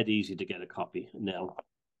just dead easy to get a copy now.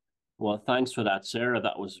 Well, thanks for that, Sarah.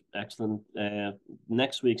 That was excellent.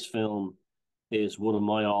 Next week's film is one of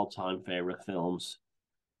my all-time favorite films,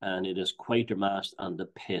 and it is Quatermass and the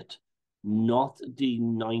Pit, not the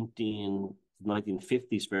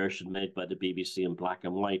 1950s version made by the BBC in black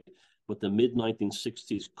and white, but the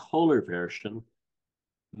mid-1960s color version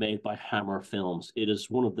made by Hammer Films. It is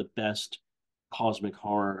one of the best cosmic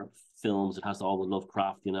horror films. It has all the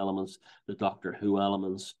Lovecraftian elements, the Doctor Who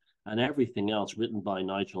elements, and everything else, written by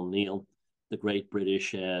Nigel Neal, the great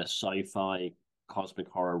British sci-fi cosmic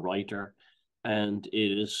horror writer. And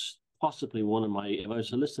it is possibly one of my, if I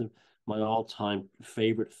was to list my all-time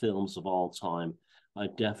favorite films of all time,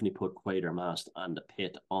 I'd definitely put Quatermass and the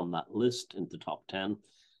Pit on that list in the top 10.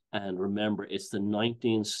 And remember, it's the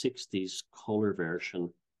 1960s color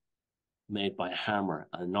version made by Hammer,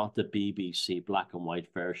 and not the BBC black and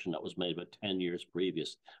white version that was made about 10 years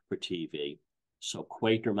previous for TV. So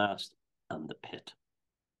Quatermass and the Pit.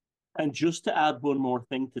 And just to add one more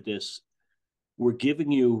thing to this, we're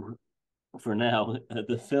giving you, for now,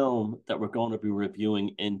 the film that we're going to be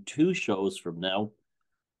reviewing in 2 shows from now,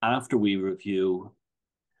 after we review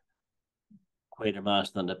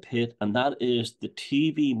Quatermass and the Pit, and that is the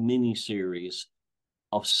TV miniseries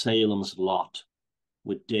of Salem's Lot,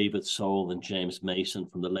 with David Soul and James Mason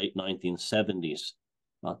from the late 1970s.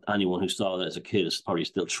 Anyone who saw that as a kid is probably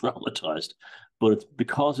still traumatized. But it's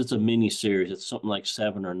because it's a mini series, it's something like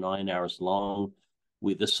 7 or 9 hours long.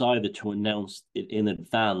 We decided to announce it in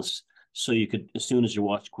advance, so you could, as soon as you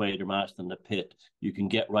watch Quatermass and the Pit, you can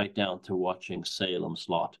get right down to watching Salem's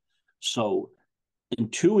Lot. So in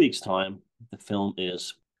 2 weeks' time, the film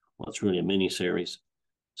is, well, it's really a mini series,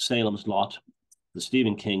 Salem's Lot, the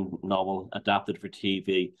Stephen King novel adapted for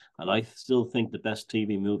TV, and I still think the best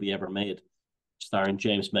TV movie ever made, starring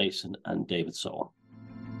James Mason and David Soul.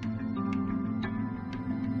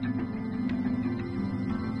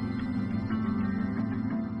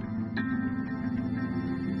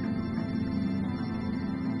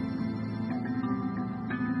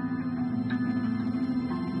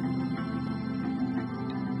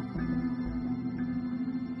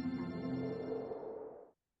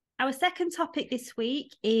 Our second topic this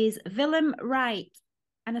week is Wilhelm Reich,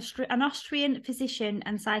 an Austrian physician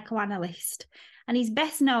and psychoanalyst, and he's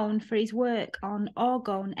best known for his work on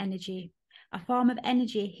orgone energy, a form of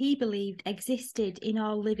energy he believed existed in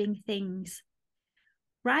all living things.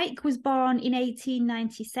 Reich was born in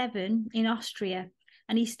 1897 in Austria,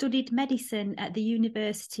 and he studied medicine at the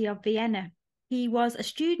University of Vienna. He was a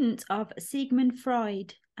student of Sigmund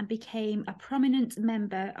Freud and became a prominent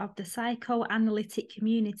member of the psychoanalytic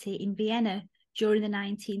community in Vienna during the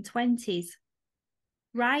 1920s.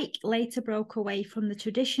 Reich later broke away from the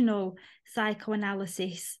traditional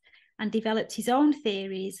psychoanalysis and developed his own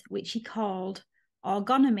theories, which he called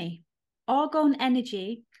orgonomy. Orgone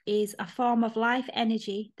energy is a form of life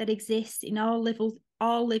energy that exists in all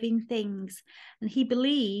living things, and he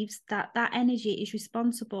believes that energy is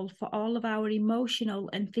responsible for all of our emotional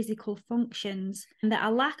and physical functions, and that a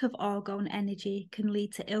lack of orgone energy can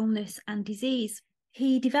lead to illness and disease.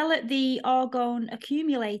 He developed the orgone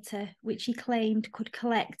accumulator, which he claimed could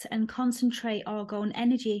collect and concentrate orgone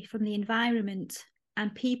energy from the environment,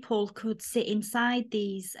 and people could sit inside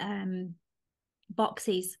these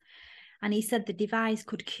boxes, and he said the device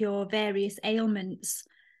could cure various ailments.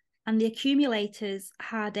 And the accumulators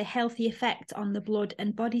had a healthy effect on the blood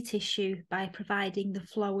and body tissue by providing the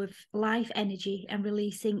flow of life energy and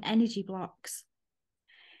releasing energy blocks.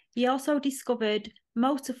 He also discovered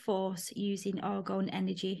motor force using orgone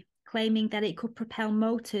energy, claiming that it could propel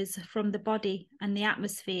motors from the body and the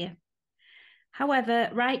atmosphere.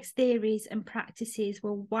 However, Reich's theories and practices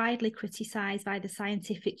were widely criticised by the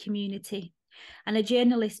scientific community, And a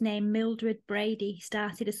journalist named Mildred Brady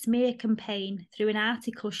started a smear campaign through an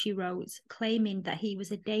article she wrote, claiming that he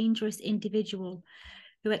was a dangerous individual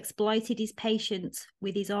who exploited his patients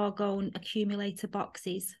with his orgone accumulator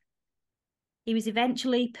boxes. He was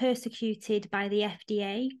eventually persecuted by the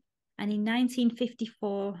FDA, and in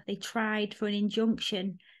 1954 they tried for an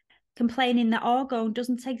injunction, complaining that orgone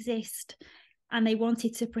doesn't exist, and they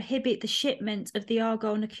wanted to prohibit the shipment of the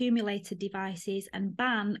orgone accumulator devices and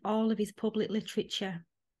ban all of his public literature.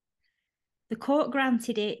 The court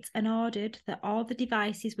granted it and ordered that all the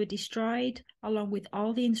devices were destroyed, along with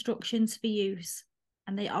all the instructions for use,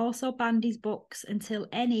 and they also banned his books until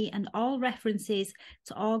any and all references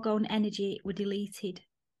to orgone energy were deleted.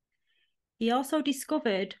 He also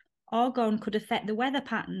discovered orgone could affect the weather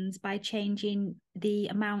patterns by changing the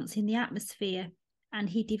amounts in the atmosphere, and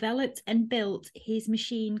he developed and built his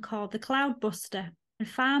machine called the Cloudbuster, and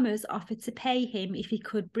farmers offered to pay him if he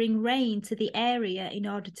could bring rain to the area in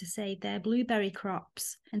order to save their blueberry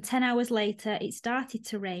crops. And 10 hours later, it started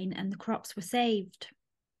to rain and the crops were saved.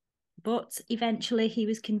 But eventually he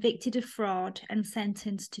was convicted of fraud and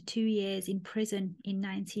sentenced to 2 years in prison in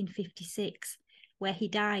 1956, where he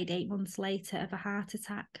died 8 months later of a heart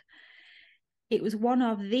attack. It was one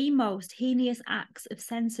of the most heinous acts of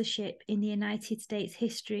censorship in the United States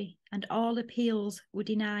history, and all appeals were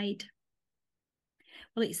denied.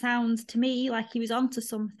 Well, it sounds to me like he was onto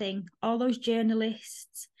something. All those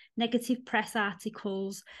journalists, negative press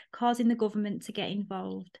articles, causing the government to get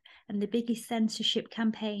involved, and the biggest censorship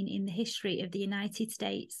campaign in the history of the United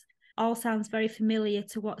States. All sounds very familiar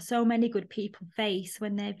to what so many good people face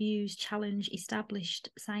when their views challenge established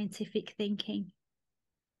scientific thinking.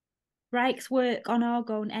 Reich's work on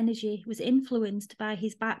orgone energy was influenced by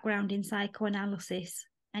his background in psychoanalysis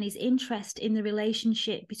and his interest in the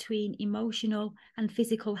relationship between emotional and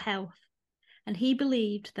physical health, and he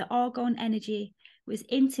believed that orgone energy was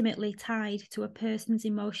intimately tied to a person's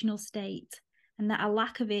emotional state, and that a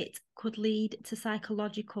lack of it could lead to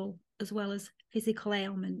psychological as well as physical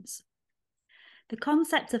ailments. The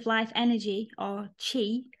concept of life energy, or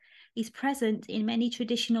qi, is present in many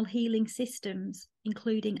traditional healing systems,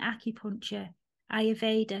 including acupuncture,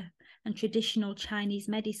 Ayurveda, and traditional Chinese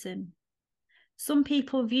medicine. Some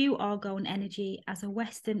people view orgone energy as a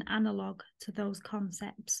Western analogue to those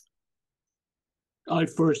concepts. I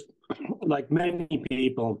first, like many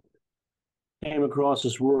people, came across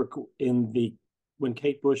his work when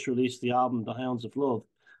Kate Bush released the album The Hounds of Love.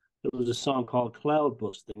 There was a song called Cloud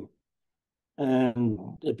Busting,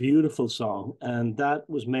 and a beautiful song, and that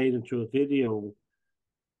was made into a video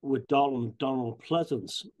with Donald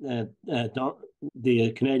Pleasance,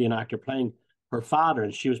 the Canadian actor, playing her father,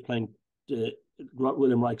 and she was playing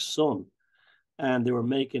Wilhelm Reich's son, and they were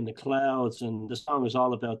making the clouds, and the song was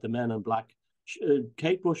all about the men in black.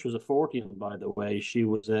 Kate Bush was a Fortean, by the way. She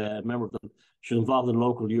was a member of she was involved in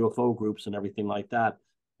local UFO groups and everything like that,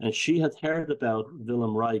 and she had heard about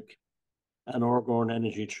Wilhelm Reich and orgone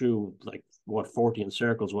energy through Fortean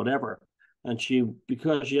circles, whatever. And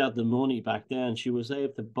because she had the money back then, she was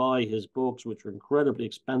able to buy his books, which were incredibly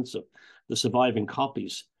expensive, the surviving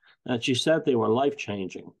copies. And she said they were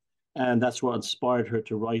life-changing. And that's what inspired her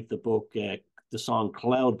to write the book, the song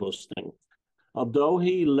Cloud Busting. Although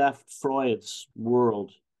he left Freud's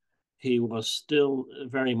world, he was still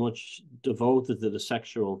very much devoted to the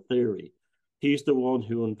sexual theory. He's the one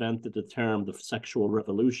who invented the term the sexual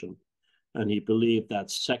revolution. And he believed that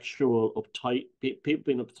people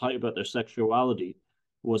being uptight about their sexuality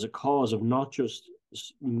was a cause of not just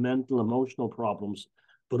mental, emotional problems,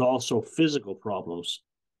 but also physical problems,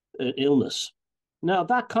 illness. Now,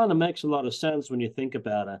 that kind of makes a lot of sense when you think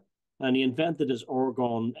about it. And he invented his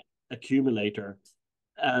orgone accumulator,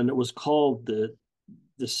 and it was called the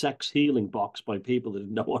sex healing box by people that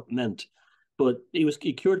didn't know what it meant. But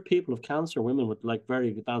he cured people of cancer, women with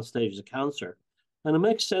very advanced stages of cancer. And it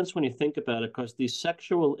makes sense when you think about it, because the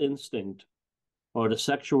sexual instinct or the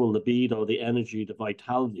sexual libido, the energy, the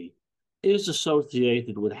vitality, is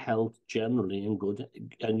associated with health generally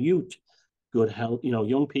and youth, good health,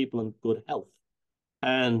 young people in good health.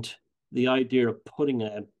 And the idea of putting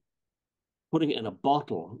it in a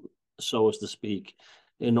bottle, so as to speak,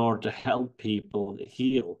 in order to help people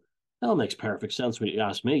heal, that makes perfect sense when you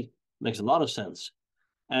ask me. It makes a lot of sense.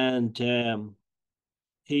 And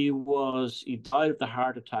he died of the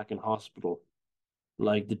heart attack in hospital,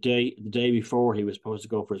 like the day before he was supposed to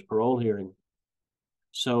go for his parole hearing.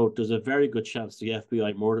 So there's a very good chance the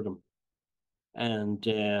FBI murdered him. And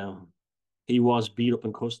he was beat up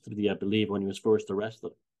in custody, I believe, when he was first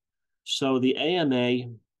arrested. So the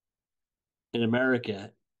AMA in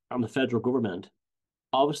America and the federal government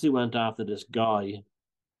obviously went after this guy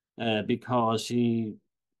because the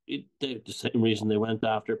same reason they went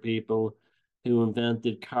after people who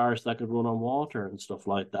invented cars that could run on water and stuff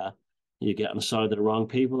like that. You get on the side of the wrong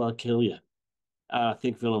people, they'll kill you. I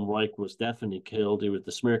think Wilhelm Reich was definitely killed.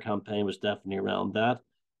 The smear campaign was definitely around that,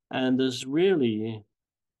 and there's really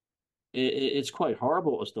it's quite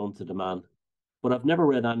horrible what was done to the man. But I've never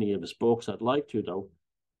read any of his books. I'd like to though.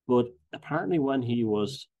 But apparently, when he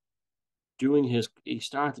was he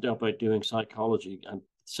started out by doing psychology and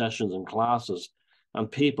sessions and classes,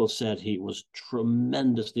 and people said he was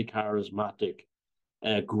tremendously charismatic,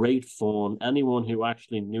 great fun. Anyone who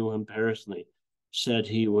actually knew him personally said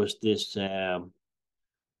he was this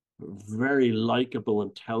very likable,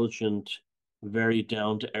 intelligent, very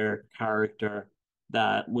down to earth character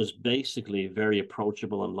that was basically very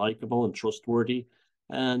approachable and likable and trustworthy.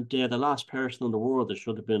 And the last person in the world that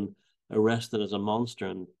should have been arrested as a monster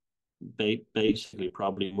and basically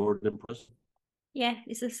probably murdered in prison. Yeah,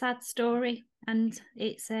 it's a sad story, and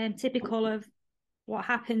it's typical of what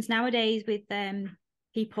happens nowadays with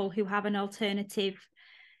people who have an alternative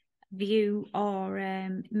view or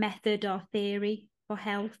method or theory for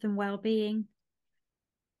health and well-being.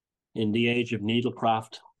 In the age of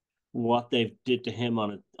needlecraft, what they did to him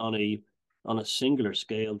on a singular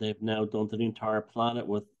scale, they've now done to the entire planet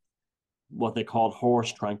with what they called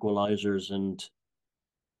horse tranquilizers and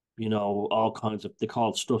all kinds of they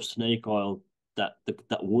called stuff snake oil that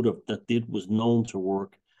was known to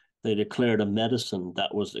work. They declared a medicine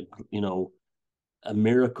that was a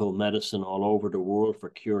miracle medicine all over the world for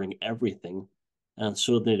curing everything, and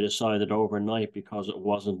suddenly decided overnight because it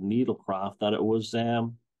wasn't needlecraft that it was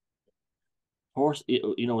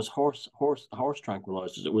it was horse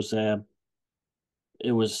tranquilizers.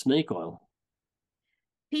 It was snake oil.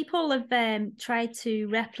 People have tried to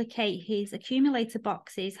replicate his accumulator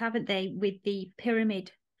boxes, haven't they, with the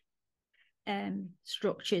pyramid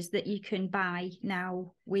structures that you can buy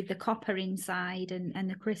now with the copper inside and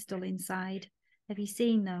the crystal inside. Have you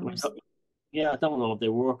seen those? Yeah, I don't know if they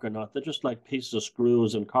work or not. They're just like pieces of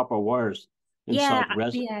screws and copper wires Yeah, inside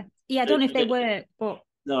resin. yeah. I don't know if they work, but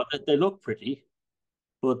No, they look pretty,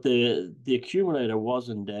 but the accumulator it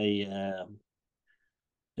wasn't a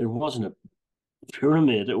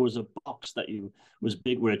pyramid. It was a box that you was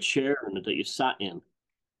big with a chair in it that you sat in,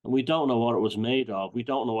 and we don't know what it was made of. We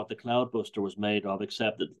don't know what the cloudbuster was made of,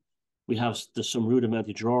 except that we have some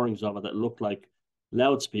rudimentary drawings of it that look like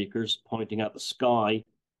loudspeakers pointing at the sky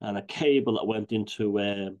and a cable that went into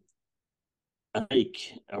a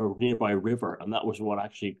lake or nearby river, and that was what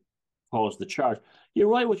actually caused the charge. You're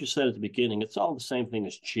right what you said at the beginning. It's all the same thing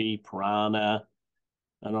as chi, prana,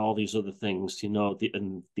 and all these other things.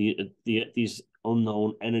 These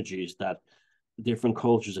unknown energies that different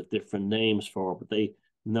cultures have different names for, but they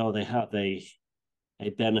know they have a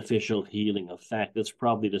beneficial healing effect. It's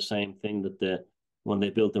probably the same thing that when they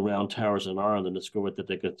built the round towers in Ireland and discovered that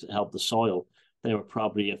they could help the soil, they were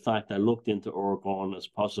probably, in fact, I looked into orgone as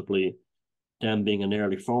possibly them being an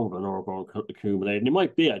early form of an orgone accumulator. And it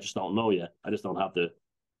might be, I just don't know yet. I just don't have the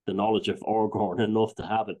knowledge of orgone enough to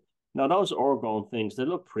have it. Now, those orgone things, they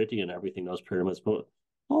look pretty and everything, those pyramids, but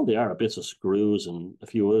all they are bits of screws and a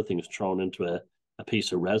few other things thrown into a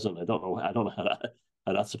piece of resin. I don't know how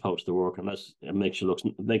that's supposed to work unless it makes you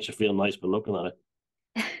feel nice by looking at it.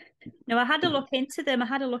 No, I had a look into them. I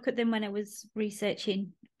had a look at them when I was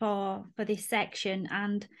researching for this section,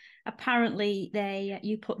 and apparently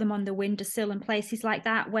you put them on the windowsill and places like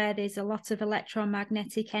that where there's a lot of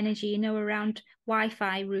electromagnetic energy, around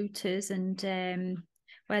Wi-Fi routers and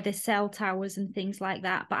where there's cell towers and things like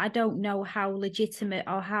that. But I don't know how legitimate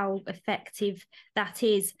or how effective that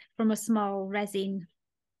is from a small resin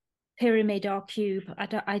pyramid or cube.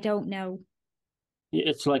 I don't know.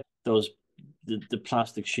 It's like the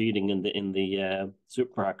plastic sheeting in the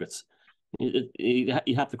supermarkets.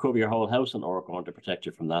 You have to cover your whole house in orgone to protect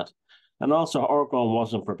you from that. And also, orgone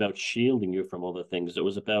wasn't about shielding you from other things. It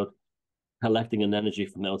was about collecting an energy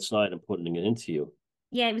from outside and putting it into you.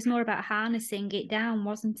 Yeah, it was more about harnessing it down,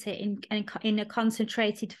 wasn't it, in a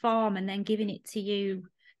concentrated form, and then giving it to you,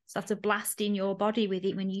 sort of blasting your body with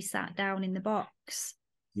it when you sat down in the box.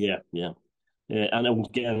 Yeah, yeah. And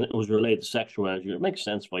again, it was related to sexual energy. It makes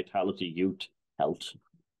sense, vitality, youth, health.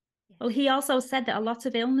 Well, he also said that a lot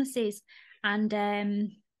of illnesses and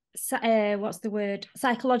what's the word,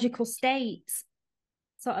 psychological states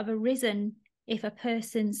sort of arisen if a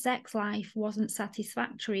person's sex life wasn't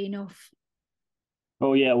satisfactory enough.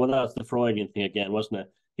 Oh yeah, well that's the Freudian thing again, wasn't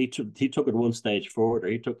it? He took it one stage further.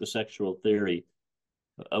 He took the sexual theory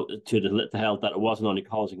to the health that it wasn't only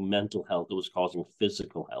causing mental health; it was causing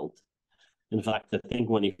physical health. In fact, I think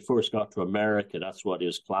when he first got to America, that's what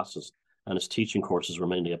his classes and his teaching courses were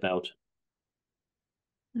mainly about.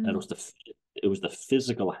 And it was the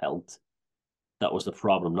physical health that was the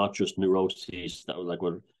problem, not just neuroses. That was like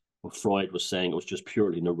what Freud was saying. It was just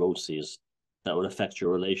purely neuroses that would affect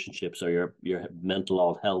your relationships or your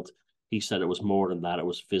mental health. He said it was more than that. It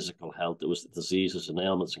was physical health. It was diseases and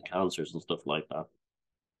ailments and cancers and stuff like that.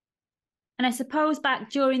 And I suppose back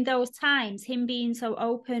during those times, him being so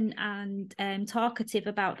open and talkative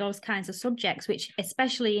about those kinds of subjects, which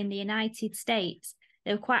especially in the United States,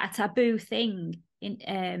 they were quite a taboo thing in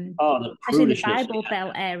the especially in the prudishness. Bible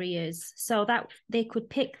Belt areas. So that they could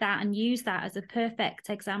pick that and use that as a perfect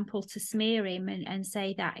example to smear him and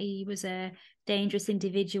say that he was a dangerous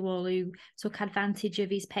individual who took advantage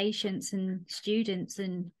of his patients and students.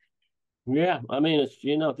 And Yeah, I mean, it's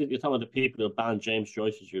you're talking about the people who banned James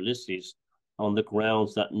Joyce's Ulysses on the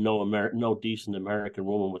grounds that no decent American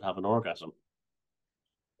woman would have an orgasm.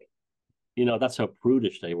 That's how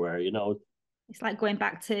prudish they were. it's like going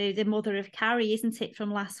back to the mother of Carrie, isn't it,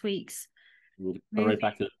 from last week's movie? Right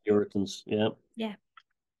back to the Puritans. Yeah. Yeah.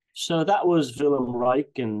 So that was Wilhelm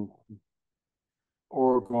Reich and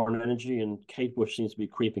Orgone Energy, and Kate Bush seems to be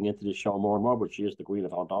creeping into the show more and more, but she is the queen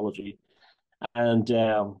of ontology. And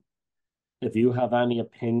if you have any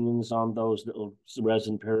opinions on those little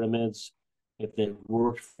resin pyramids, if they've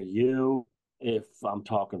worked for you, if I'm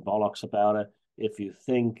talking bollocks about it, if you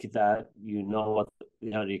think that how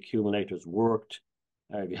the accumulators worked,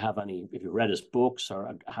 or if you read his books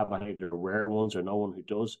or have any of the rare ones or no one who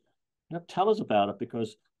does, tell us about it,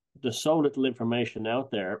 because there's so little information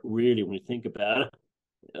out there, really, when you think about it.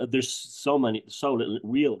 There's so little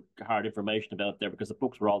real hard information about there because the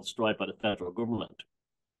books were all destroyed by the federal government.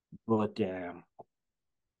 But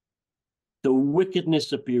the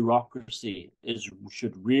wickedness of bureaucracy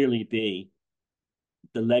should really be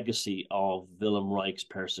the legacy of Wilhelm Reich's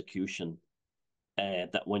persecution.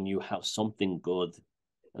 That when you have something good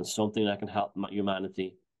and something that can help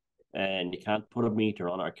humanity, and you can't put a meter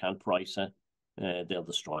on it or can't price it, they'll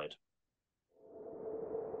destroy it.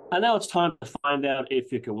 And now it's time to find out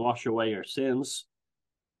if you can wash away your sins,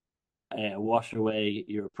 wash away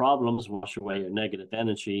your problems, wash away your negative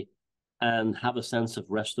energy, and have a sense of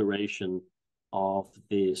restoration of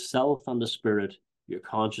the self and the spirit, your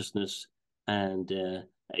consciousness, and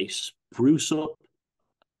a spruce up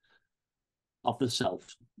of the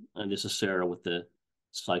self. And this is Sarah with the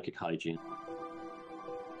psychic hygiene.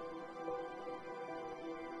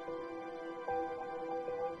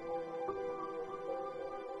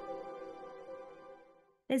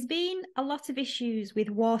 There's been a lot of issues with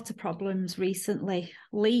water problems recently,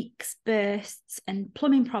 leaks, bursts, and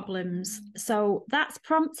plumbing problems. So that's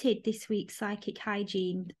prompted this week's psychic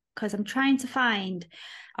hygiene because I'm trying to find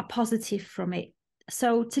a positive from it.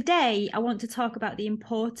 So today I want to talk about the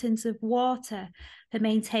importance of water for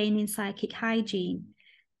maintaining psychic hygiene.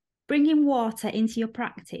 Bringing water into your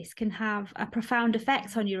practice can have a profound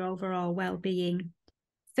effect on your overall well-being.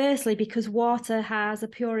 Firstly, because water has a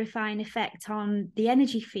purifying effect on the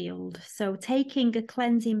energy field. So taking a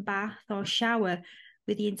cleansing bath or shower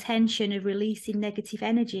with the intention of releasing negative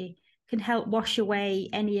energy can help wash away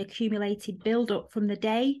any accumulated buildup from the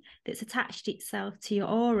day that's attached itself to your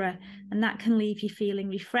aura, and that can leave you feeling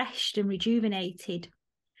refreshed and rejuvenated.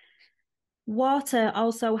 Water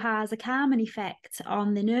also has a calming effect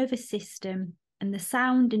on the nervous system, and the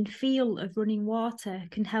sound and feel of running water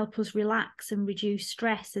can help us relax and reduce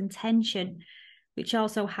stress and tension, which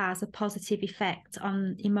also has a positive effect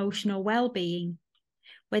on emotional well-being.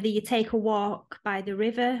 Whether you take a walk by the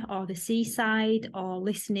river or the seaside, or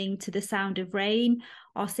listening to the sound of rain,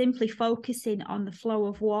 or simply focusing on the flow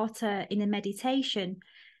of water in a meditation,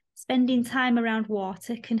 spending time around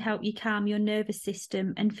water can help you calm your nervous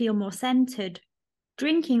system and feel more centered.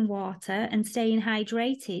 Drinking water and staying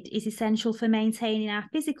hydrated is essential for maintaining our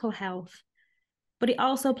physical health, but it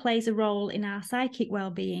also plays a role in our psychic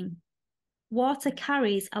well-being. Water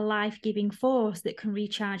carries a life-giving force that can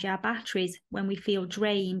recharge our batteries when we feel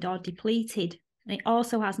drained or depleted, and it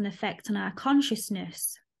also has an effect on our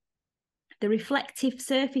consciousness. The reflective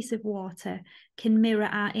surface of water can mirror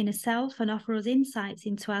our inner self and offer us insights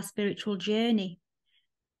into our spiritual journey.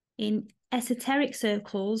 In esoteric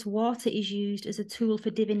circles, water is used as a tool for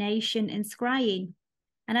divination and scrying,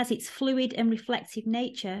 and as its fluid and reflective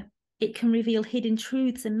nature, it can reveal hidden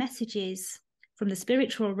truths and messages from the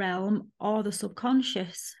spiritual realm or the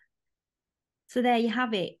subconscious. So there you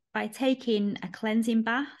have it. By taking a cleansing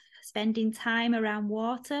bath, spending time around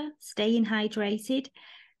water, staying hydrated,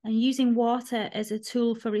 and using water as a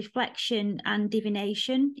tool for reflection and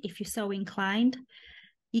divination, if you're so inclined,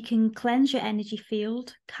 you can cleanse your energy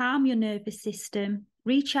field, calm your nervous system,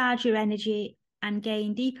 recharge your energy, and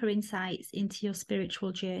gain deeper insights into your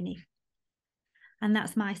spiritual journey. And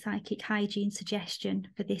that's my psychic hygiene suggestion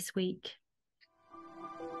for this week.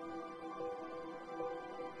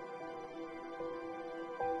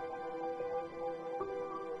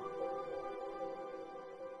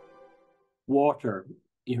 Water,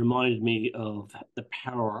 it reminded me of the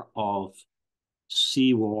power of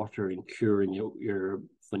seawater in curing your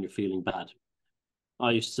when you're feeling bad.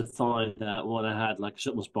 I used to find that when I had like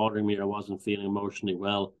something was bothering me or I wasn't feeling emotionally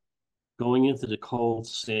well, going into the cold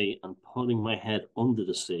sea and putting my head under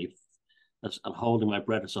the sea and holding my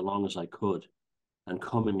breath as long as I could and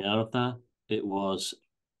coming out of that, it was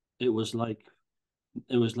it was like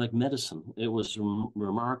it was like medicine. It was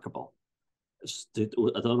remarkable. I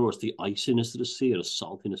don't know, it's the iciness of the sea or the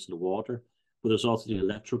saltiness of the water, but there's also the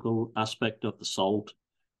electrical aspect of the salt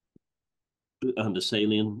and the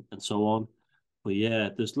saline and so on. But yeah,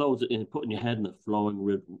 there's loads in putting your head in a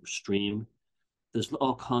flowing stream. There's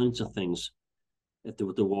all kinds of things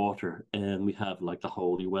with the water, and we have like the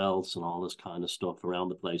holy wells and all this kind of stuff around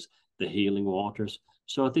the place, the healing waters.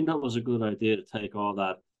 So I think that was a good idea to take all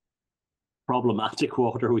that problematic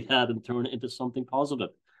water we had and turn it into something positive.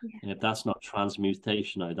 Yeah. And if that's not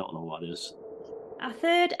transmutation, I don't know what is. Our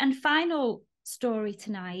third and final story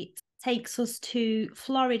tonight takes us to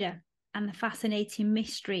Florida and the fascinating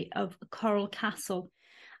mystery of Coral Castle.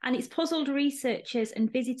 And it's puzzled researchers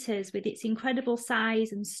and visitors with its incredible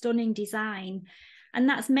size and stunning design. And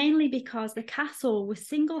that's mainly because the castle was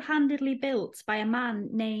single-handedly built by a man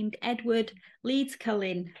named Edward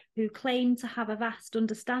Leedskalnin, who claimed to have a vast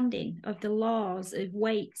understanding of the laws of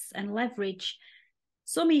weights and leverage.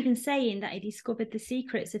 Some even saying that he discovered the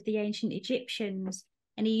secrets of the ancient Egyptians,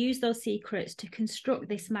 and he used those secrets to construct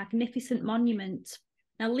this magnificent monument.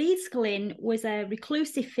 Now, Leedskalnin was a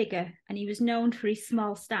reclusive figure, and he was known for his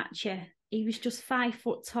small stature. He was just 5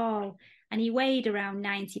 foot tall, and he weighed around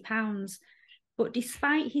 90 pounds. But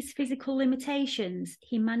despite his physical limitations,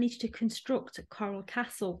 he managed to construct Coral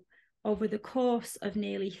Castle over the course of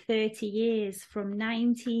nearly 30 years, from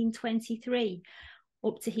 1923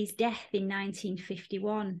 up to his death in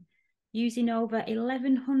 1951, using over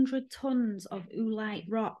 1,100 tons of oolite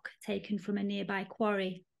rock taken from a nearby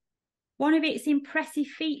quarry. One of its impressive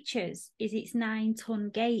features is its 9-ton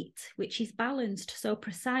gate, which is balanced so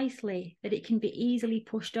precisely that it can be easily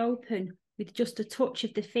pushed open with just a touch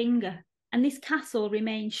of the finger. And this castle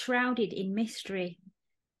remains shrouded in mystery.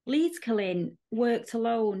 Leedskalnin worked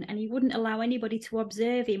alone, and he wouldn't allow anybody to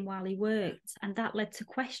observe him while he worked, and that led to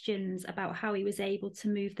questions about how he was able to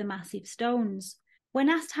move the massive stones. When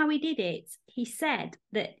asked how he did it, he said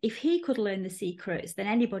that if he could learn the secrets, then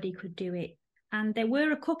anybody could do it. And there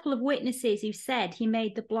were a couple of witnesses who said he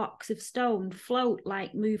made the blocks of stone float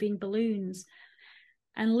like moving balloons.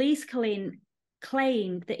 And Leedskalnin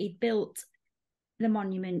claimed that he'd built the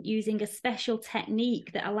monument using a special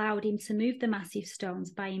technique that allowed him to move the massive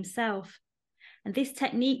stones by himself. And this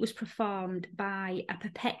technique was performed by a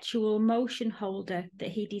perpetual motion holder that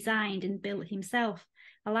he designed and built himself,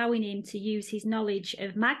 allowing him to use his knowledge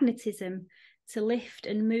of magnetism to lift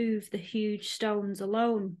and move the huge stones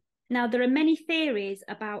alone. Now, there are many theories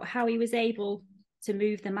about how he was able to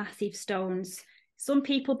move the massive stones. Some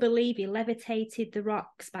people believe he levitated the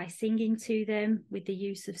rocks by singing to them with the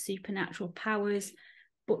use of supernatural powers.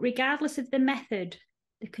 But regardless of the method,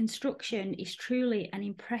 the construction is truly an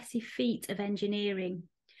impressive feat of engineering.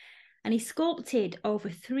 And he sculpted over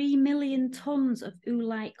 3 million tons of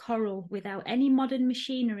oolite coral without any modern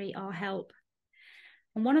machinery or help.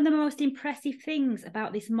 And one of the most impressive things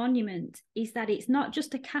about this monument is that it's not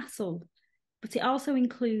just a castle, but it also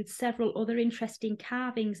includes several other interesting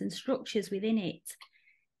carvings and structures within it.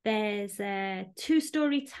 There's a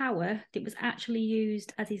 2-story tower that was actually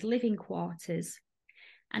used as his living quarters.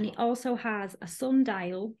 And it also has a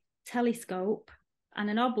sundial, telescope, and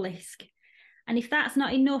an obelisk. And if that's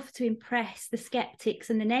not enough to impress the skeptics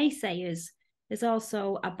and the naysayers, there's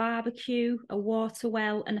also a barbecue, a water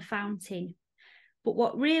well, and a fountain. But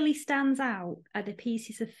what really stands out are the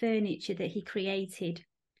pieces of furniture that he created.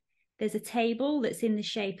 There's a table that's in the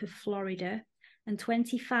shape of Florida and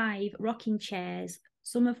 25 rocking chairs,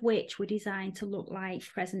 some of which were designed to look like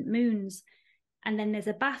crescent moons. And then there's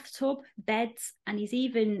a bathtub, beds, and he's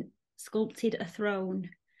even sculpted a throne.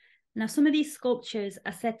 Now, some of these sculptures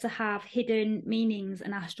are said to have hidden meanings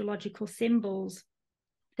and astrological symbols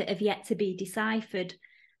that have yet to be deciphered.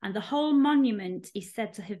 And the whole monument is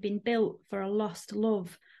said to have been built for a lost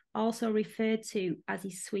love, also referred to as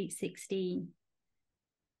his Sweet 16.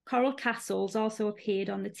 Coral Castles also appeared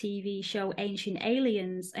on the TV show Ancient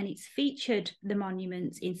Aliens, and it's featured the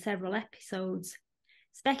monument in several episodes.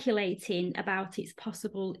 speculating about its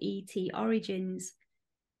possible ET origins.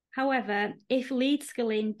 However, if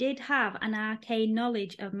Leedskalnin did have an arcane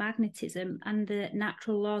knowledge of magnetism and the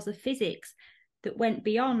natural laws of physics that went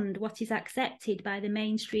beyond what is accepted by the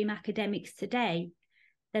mainstream academics today,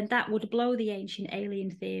 then that would blow the ancient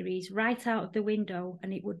alien theories right out of the window,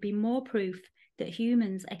 and it would be more proof that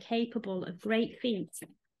humans are capable of great feats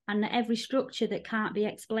and that every structure that can't be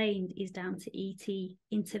explained is down to ET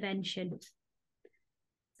intervention.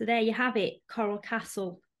 So there you have it, Coral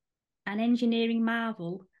Castle, an engineering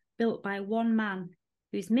marvel built by one man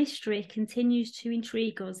whose mystery continues to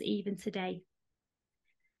intrigue us even today.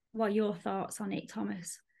 What are your thoughts on it,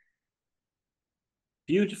 Thomas?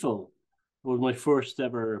 Beautiful. It was my first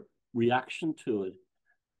ever reaction to it.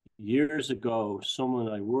 Years ago, someone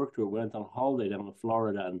I worked with went on holiday down in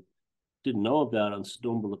Florida and didn't know about it and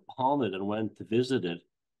stumbled upon it and went to visit it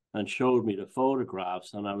and showed me the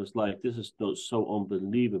photographs. And I was like, this is so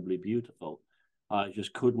unbelievably beautiful. I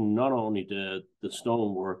just couldn't, not only the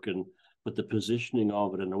stonework but the positioning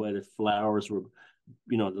of it and the way the flowers were,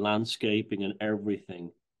 landscaping and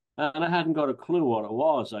everything. And I hadn't got a clue what it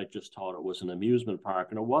was. I just thought it was an amusement park.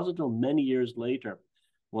 And it wasn't until many years later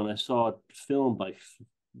when I saw it filmed by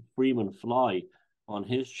Freeman Fly on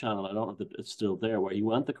his channel. I don't know if it's still there, where he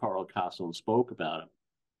went to Coral Castle and spoke about it.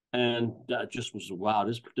 And that just was, wow,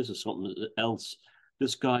 this is something else.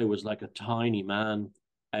 This guy was like a tiny man.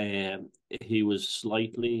 He was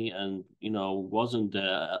slightly and, wasn't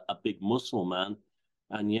a big muscle man.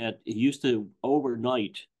 And yet he used to,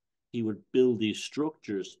 overnight, he would build these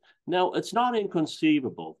structures. Now, it's not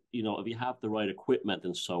inconceivable, if you have the right equipment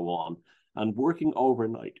and so on. And working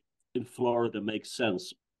overnight in Florida makes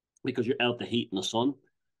sense because you're out the heat in the sun.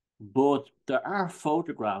 But there are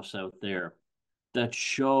photographs out there that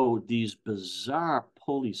show these bizarre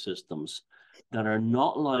pulley systems that are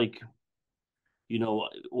not like,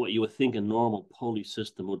 what you would think a normal pulley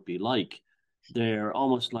system would be like. They're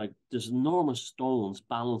almost like there's enormous stones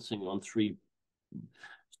balancing on three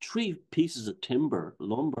pieces of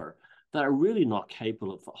lumber that are really not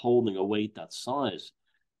capable of holding a weight that size.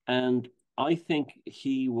 And I think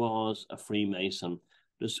he was a Freemason.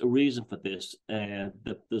 There's a reason for this.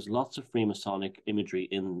 There's lots of Freemasonic imagery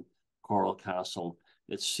in Coral Castle.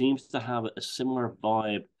 It seems to have a similar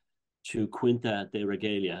vibe to Quinta de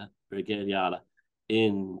Regaliana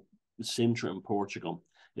in Sintra in Portugal.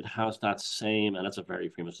 It has that same, and that's a very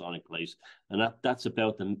Freemasonic place. And that's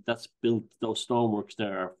about them. That's built, those stoneworks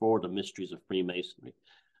there are for the mysteries of Freemasonry.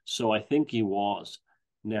 So I think he was.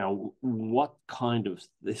 Now, what kind of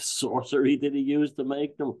this sorcery did he use to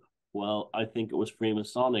make them? Well, I think it was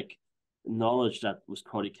Freemasonic knowledge that was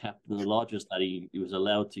probably kept in the lodges that he was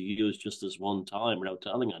allowed to use just this one time without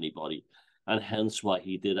telling anybody, and hence why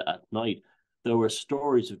he did it at night. There were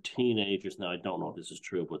stories of teenagers, now I don't know if this is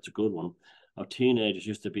true, but it's a good one, of teenagers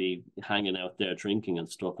used to be hanging out there drinking and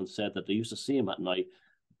stuff, and said that they used to see him at night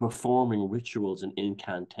performing rituals and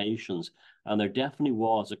incantations. And there definitely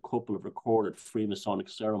was a couple of recorded Freemasonic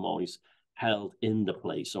ceremonies held in the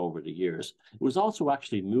place over the years. It was also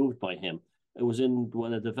actually moved by him. It was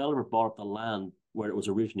when a developer bought up the land where it was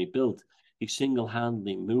originally built, he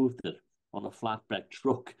single-handedly moved it on a flatbed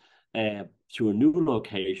truck to a new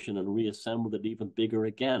location and reassembled it even bigger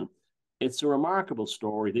again. It's a remarkable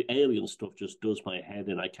story. The alien stuff just does my head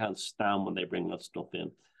in. I can't stand when they bring that stuff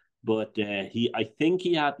in. But I think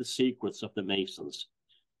he had the secrets of the Masons,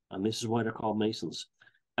 and this is why they're called Masons,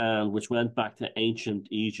 and which went back to ancient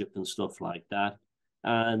Egypt and stuff like that.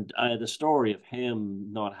 And the story of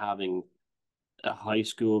him not having a high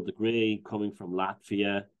school degree, coming from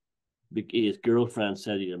Latvia. His girlfriend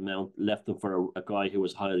said he left him for a guy who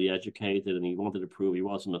was highly educated, and he wanted to prove he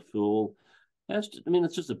wasn't a fool.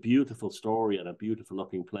 It's just a beautiful story and a beautiful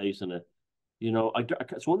looking place, and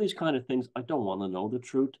it's one of these kind of things. I don't want to know the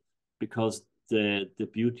truth because the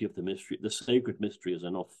beauty of the mystery, the sacred mystery, is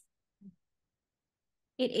enough.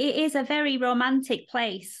 It is a very romantic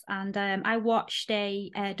place, and I watched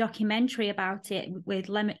a documentary about it with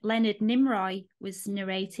Leonard Nimoy was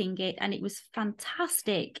narrating it, and it was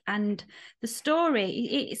fantastic. And the story,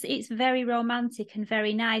 it's very romantic and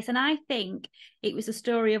very nice. And I think it was a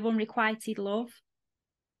story of unrequited love.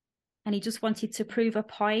 And he just wanted to prove a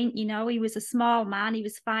point. He was a small man. He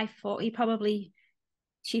was 5 foot.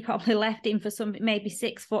 She probably left him for maybe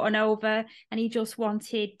 6 foot and over, and he just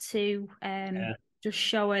wanted to just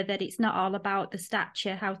show her that it's not all about the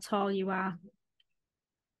stature, how tall you are.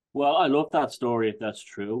 Well, I love that story. If that's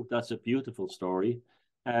true, that's a beautiful story,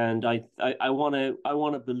 and I want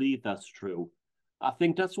to believe that's true. I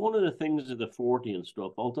think that's one of the things of the 40 and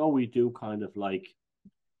stuff. Although we do kind of like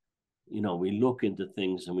we look into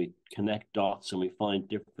things and we connect dots and we find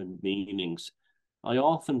different meanings. I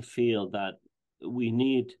often feel that we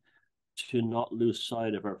need to not lose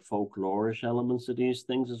sight of our folklorish elements of these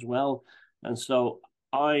things as well. And so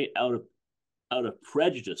I, out of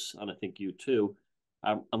prejudice, and I think you too,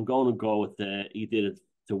 I'm going to go with he did it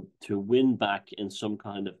to win back in some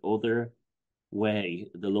kind of other way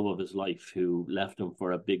the love of his life, who left him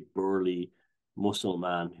for a big burly muscle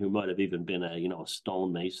man who might have even been a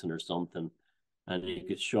stonemason or something, and he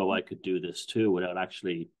could show I could do this too without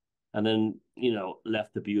actually, and then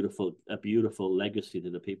left a beautiful legacy to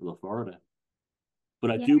the people of Florida.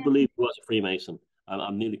 But I Yeah. do believe he was a Freemason.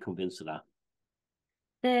 I'm nearly convinced of that.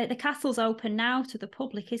 The castle's open now to the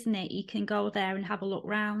public, isn't it? You can go there and have a look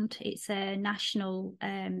round. It's a national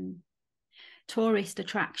tourist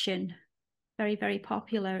attraction, very, very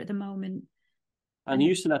popular at the moment. And he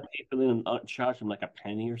used to let people in and charge them like a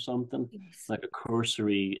penny or something, Yes. like a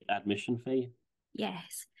cursory admission fee.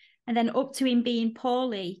 Yes. And then up to him being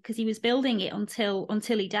poorly, because he was building it until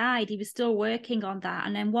he died. He was still working on that.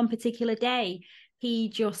 And then one particular day, he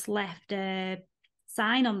just left a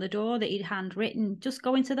sign on the door that he'd handwritten, just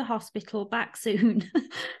going to the hospital, back soon.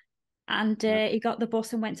 And he got the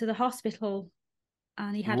bus and went to the hospital,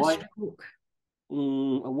 and he had a Why? stroke.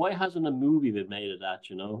 Why hasn't a movie been made of that?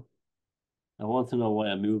 I want to know why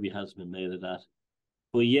a movie hasn't been made of that.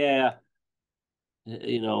 But yeah,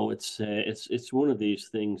 it's one of these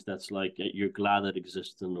things that's like you're glad it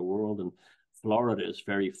exists in the world, and Florida is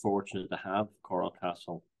very fortunate to have Coral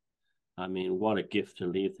Castle. I mean, what a gift to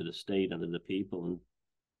leave to the state and to the people and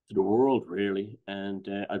to the world, really. And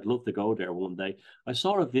I'd love to go there one day. I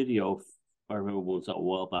saw a video, I remember once a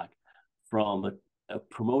while back, from a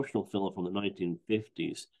promotional film from the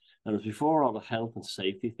 1950s. And it was before all the health and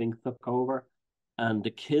safety thing took over. And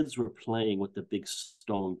the kids were playing with the big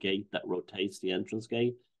stone gate that rotates the entrance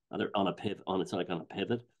gate. And they're on a pivot, it's like on a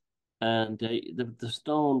pivot. And the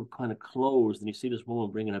stone kind of closed, and you see this woman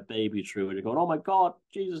bringing a baby through, and you're going, "Oh my God,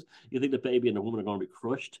 Jesus!" You think the baby and the woman are going to be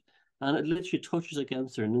crushed, and it literally touches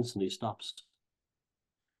against her and instantly stops.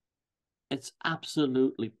 It's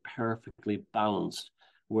absolutely perfectly balanced,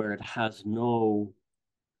 where it has no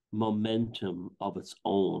momentum of its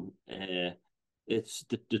own. It's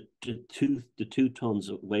the two tons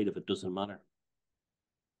of weight of it doesn't matter.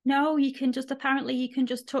 No, you can just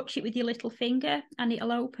touch it with your little finger and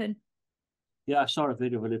it'll open. Yeah, I saw a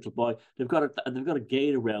video of a little boy. They've got a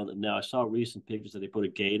gate around it now. I saw recent pictures that they put a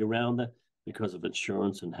gate around it because of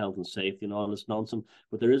insurance and health and safety and all this nonsense.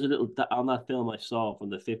 But there is a little on that film I saw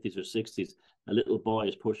from the 50s or 60s. A little boy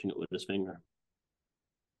is pushing it with his finger.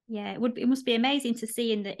 Yeah, it must be amazing to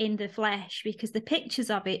see in the flesh, because the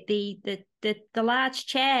pictures of it, the large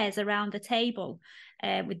chairs around the table,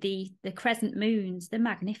 with the crescent moons, they're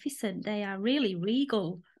magnificent. They are really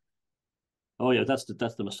regal. Oh yeah, that's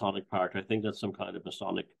the Masonic part. I think that's some kind of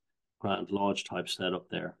Masonic Grand Lodge type setup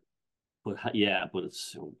there. But yeah, but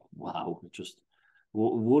it's wow. It just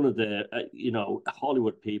one of the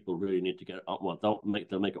Hollywood people really need to get on. Well, they'll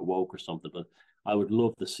make it woke or something. But I would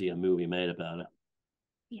love to see a movie made about it.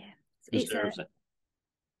 Yeah, it's Deserves it.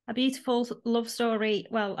 a beautiful love story.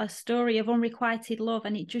 Well, a story of unrequited love,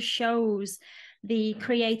 and it just shows the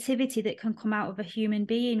creativity that can come out of a human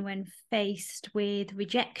being when faced with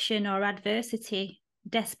rejection or adversity,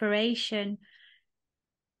 desperation.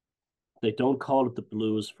 They don't call it the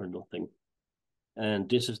blues for nothing. And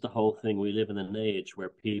this is the whole thing. We live in an age where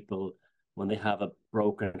people, when they have a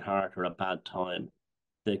broken heart or a bad time,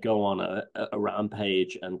 they go on a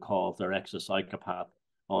rampage and call their ex a psychopath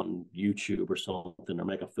on YouTube or something, or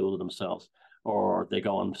make a fool of themselves, or they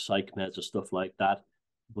go on psych meds or stuff like that.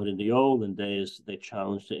 But in the olden days, they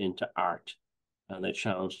challenged it into art, and they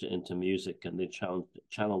challenged it into music, and they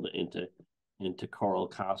channeled it into Coral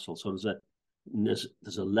Castle. So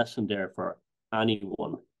there's a lesson there for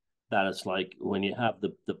anyone, that it's like when you have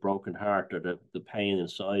the broken heart or the pain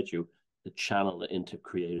inside you, to channel it into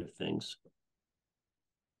creative things.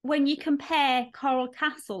 When you compare Coral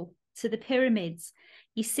Castle to the pyramids,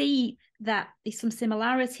 you see that there's some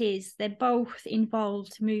similarities. They're both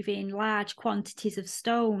involved moving large quantities of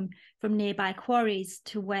stone from nearby quarries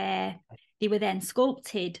to where they were then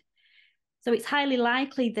sculpted. So it's highly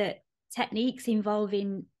likely that techniques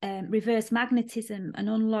involving reverse magnetism and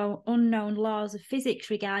unknown laws of physics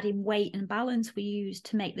regarding weight and balance were used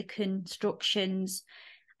to make the constructions.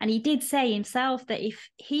 And he did say himself that if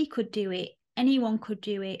he could do it, anyone could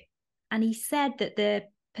do it. And he said that the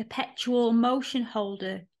perpetual motion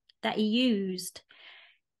holder that he used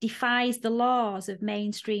defies the laws of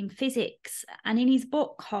mainstream physics. And in his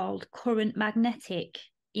book called Current Magnetic,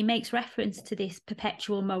 he makes reference to this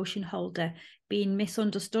perpetual motion holder being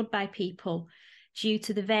misunderstood by people due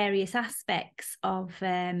to the various aspects of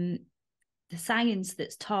the science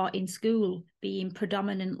that's taught in school being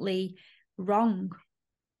predominantly wrong.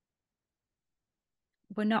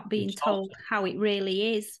 We're not being told how it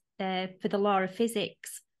really is for the law of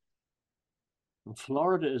physics.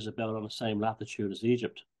 Florida is about on the same latitude as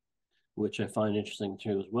Egypt, which I find interesting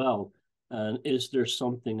too as well. And is there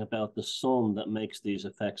something about the sun that makes these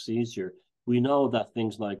effects easier? We know that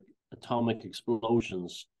things like atomic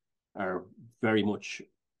explosions are very much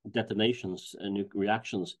detonations and nuclear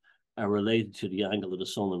reactions are related to the angle of the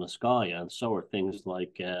sun in the sky, and so are things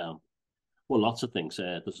like lots of things.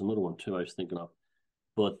 There's another one too I was thinking of,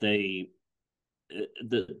 but the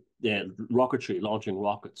rocketry, launching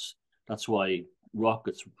rockets. That's why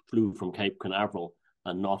rockets flew from Cape Canaveral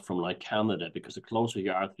and not from like Canada, because the closer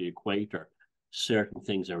you are to the equator, certain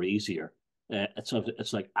things are easier.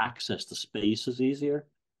 It's like access to space is easier.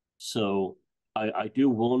 So I do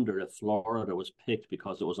wonder if Florida was picked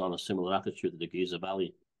because it was on a similar latitude to the Giza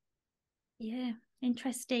Valley. Yeah,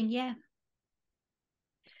 interesting. Yeah.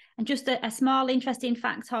 And just a small interesting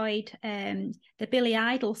factoid, the Billy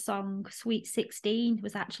Idol song Sweet 16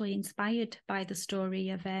 was actually inspired by the story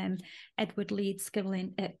of Edward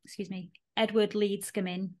Leedscombe.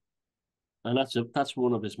 And that's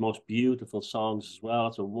one of his most beautiful songs as well.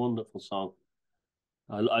 It's a wonderful song.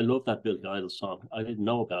 I love that Billy Idol song. I didn't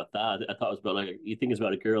know about that. I thought it was about you think it's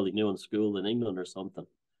about a girl he knew in school in England or something.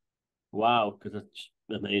 Wow, because it's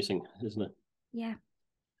amazing, isn't it? Yeah.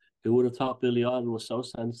 Who would have thought Billy Idol was so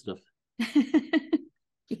sensitive?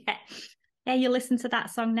 Yeah. Yeah, you listen to that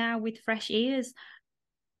song now with fresh ears.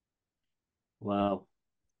 Wow.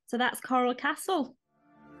 So that's Coral Castle.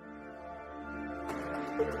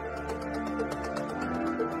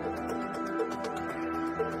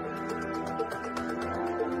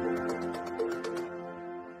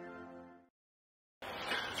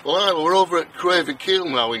 Well, we're over at Craven Keel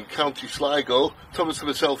now in County Sligo. Thomas and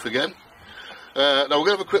myself again. Now we're going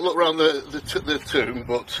to have a quick look around the tomb,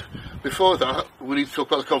 but before that we need to talk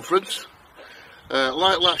about the conference.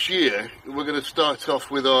 Like last year, we're going to start off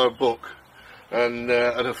with our book and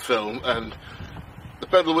a film, and the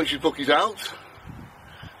Pendle Witch's book is out,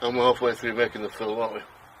 and we're halfway through making the film, aren't we?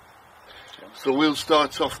 So we'll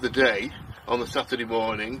start off the day on the Saturday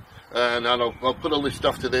morning, and I'll put a list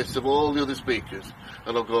after this of all the other speakers,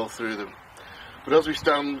 and I'll go through them. But as we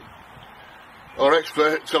stand, our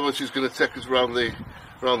expert Thomas is going to take us around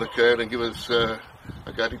the cairn and give us a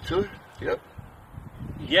guided tour. Yep.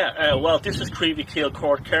 Yeah. Well, this is Creevy Keel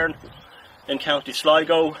Court Cairn in County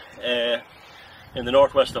Sligo, in the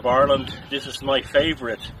northwest of Ireland. This is my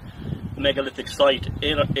favourite megalithic site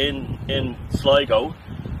in Sligo,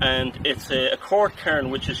 and it's a court cairn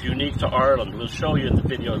which is unique to Ireland. We'll show you in the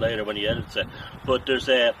video later when he edits it. But there's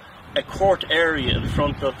a court area in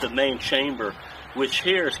front of the main chamber, which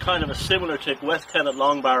here is kind of a similar to West Kennet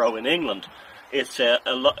Long Barrow in England. It's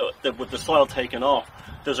with the soil taken off.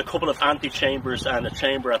 There's a couple of antechambers and a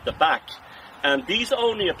chamber at the back, and these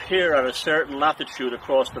only appear at a certain latitude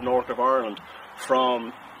across the north of Ireland,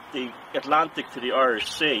 from the Atlantic to the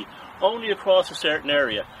Irish Sea, only across a certain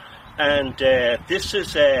area. And this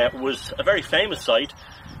was a very famous site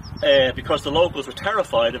because the locals were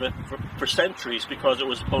terrified of it for centuries, because it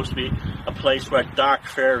was supposed to be a place where dark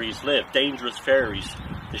fairies lived, dangerous fairies,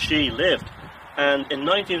 the Sidhe lived. And in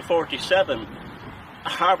 1947, a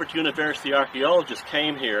Harvard University archaeologist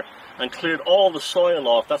came here and cleared all the soil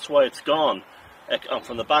off, that's why it's gone,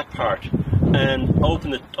 from the back part, and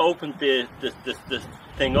opened the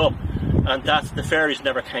thing up, and the fairies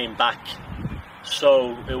never came back.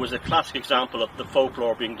 So it was a classic example of the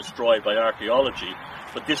folklore being destroyed by archaeology.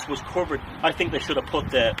 But this was covered. I think they should have put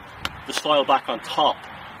the soil back on top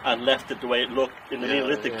and left it the way it looked in the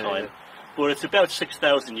Neolithic time. But it's about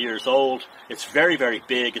 6,000 years old. It's very, very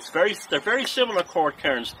big. They're very similar court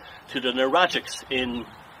cairns to the Nuragics in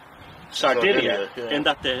Sardinia, in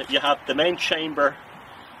that you have the main chamber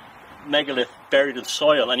megalith buried in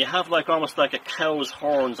soil, and you have almost like a cow's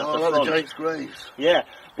horns at the front. Oh, giant's graves. Yeah,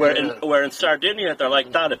 where in Sardinia they're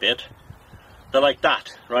like that a bit. They're like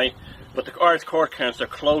that, right? But the Irish court cairns are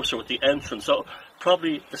closer with the entrance. So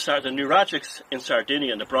probably the Nuragics in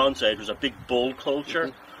Sardinia in the Bronze Age was a big bull culture.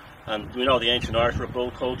 Mm-hmm. And we know the ancient Irish were a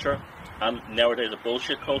bull culture, and nowadays a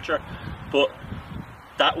bullshit culture. But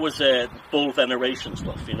that was bull veneration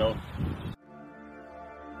stuff, you know.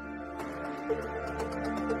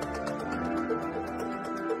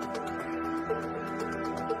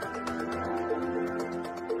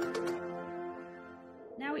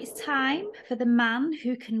 Now it's time for the man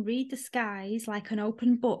who can read the skies like an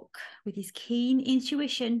open book. With his keen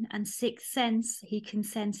intuition and sixth sense, he can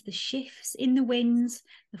sense the shifts in the winds,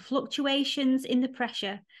 the fluctuations in the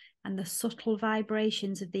pressure, and the subtle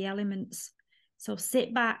vibrations of the elements. So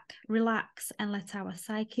sit back, relax, and let our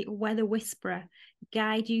psychic weather whisperer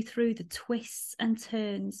guide you through the twists and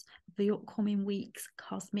turns of the upcoming week's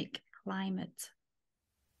cosmic climate.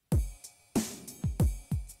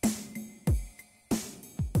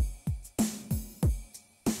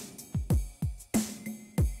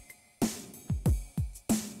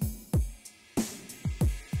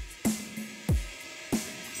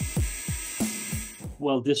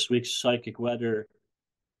 Well, this week's psychic weather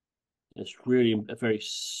is really a very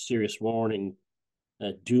serious warning.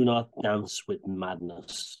 Do not dance with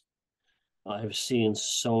madness. I have seen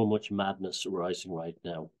so much madness rising right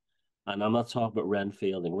now. And I'm not talking about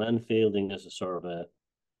Renfielding. Renfielding is a sort of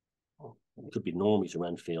it could be normies or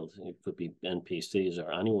Renfield. It could be NPCs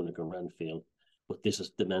or anyone who can Renfield. But this is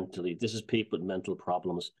people with mental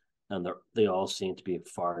problems, and they all seem to be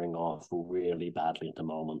firing off really badly at the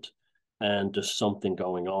moment. And there's something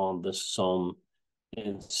going on. There's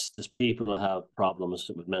people that have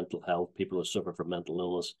problems with mental health, people who suffer from mental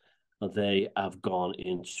illness. They have gone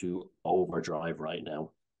into overdrive right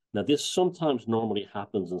now. Now, this sometimes normally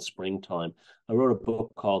happens in springtime. I wrote a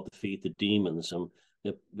book called Defeat the Demons, and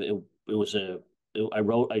I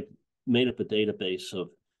made up a database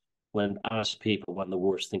of when I asked people when the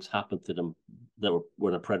worst things happened to them that were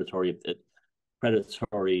when a predatory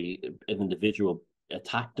individual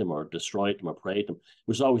attacked them or destroyed them or preyed them. It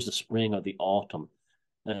was always the spring or the autumn.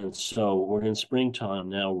 And so we're in springtime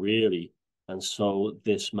now, really. And so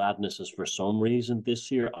this madness is for some reason this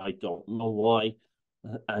year. I don't know why.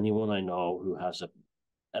 Anyone I know who has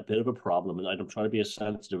a bit of a problem, and I'm trying to be as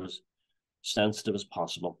sensitive as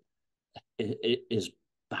possible, it is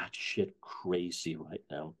batshit crazy right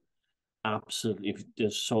now. Absolutely.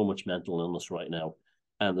 There's so much mental illness right now.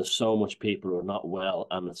 And there's so much people who are not well,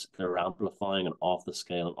 and they're amplifying and off the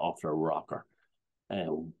scale and off their rocker.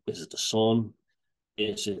 Is it the sun?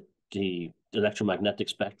 Is it the electromagnetic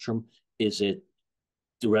spectrum? Is it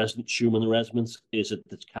the Schumann resonance? Is it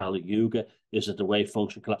the Kali Yuga? Is it the wave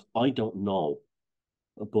function collapse? I don't know.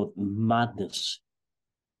 But madness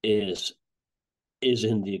is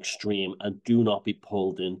in the extreme, and do not be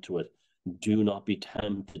pulled into it. Do not be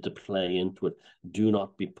tempted to play into it. Do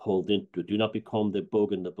not be pulled into it. Do not become the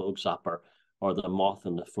bug in the bug zapper or the moth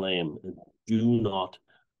in the flame. Do not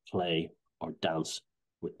play or dance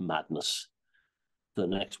with madness for the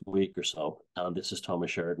next week or so. And this is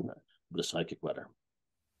Thomas Sheridan with the Psychic Weather.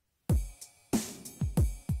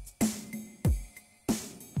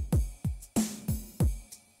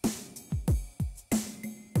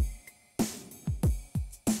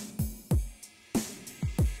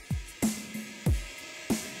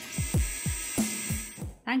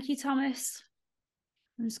 Thank you, Thomas.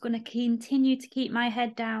 I'm just going to continue to keep my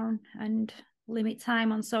head down and limit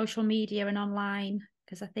time on social media and online,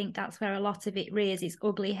 because I think that's where a lot of it rears its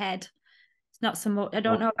ugly head. It's not so much, I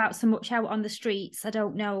don't know about so much out on the streets, I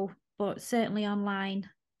don't know, but certainly online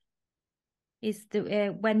is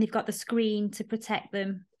when they've got the screen to protect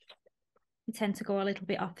them, they tend to go a little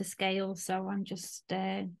bit off the scale. So I just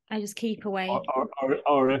keep away.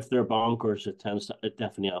 Or if they're bonkers, it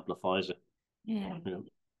definitely amplifies it. Yeah.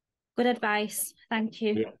 Good advice. Thank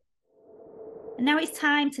you. Yeah. And now it's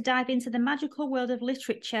time to dive into the magical world of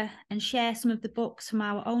literature and share some of the books from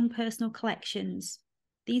our own personal collections.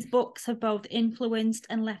 These books have both influenced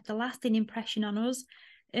and left a lasting impression on us,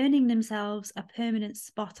 earning themselves a permanent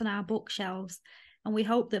spot on our bookshelves. And we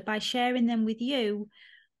hope that by sharing them with you,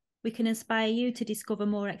 we can inspire you to discover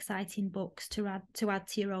more exciting books to add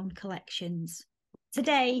to your own collections.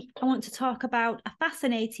 Today, I want to talk about a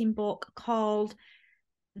fascinating book called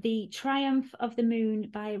The Triumph of the Moon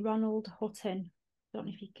by Ronald Hutton. I don't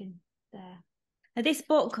know if you can there. Now, this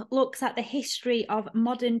book looks at the history of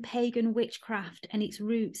modern pagan witchcraft and its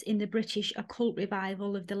roots in the British occult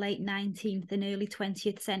revival of the late 19th and early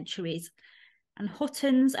 20th centuries. And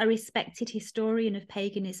Hutton's a respected historian of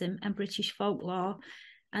paganism and British folklore,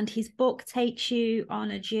 and his book takes you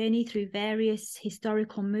on a journey through various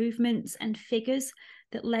historical movements and figures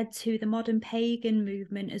that led to the modern pagan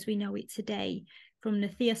movement as we know it today, from the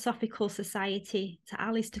Theosophical Society to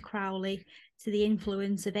Aleister Crowley to the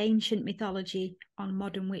influence of ancient mythology on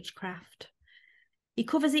modern witchcraft. He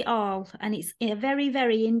covers it all, and it's a very,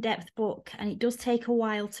 very in-depth book, and it does take a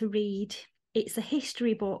while to read. It's a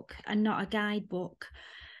history book and not a guidebook.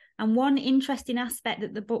 And one interesting aspect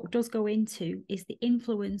that the book does go into is the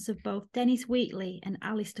influence of both Dennis Wheatley and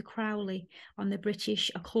Aleister Crowley on the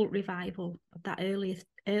British occult revival of that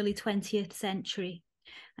early 20th century.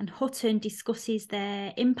 And Hutton discusses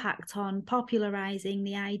their impact on popularising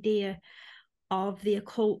the idea of the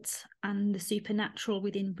occult and the supernatural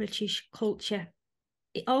within British culture.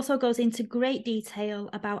 It also goes into great detail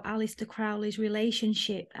about Aleister Crowley's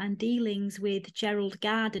relationship and dealings with Gerald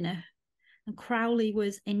Gardiner. And Crowley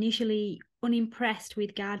was initially unimpressed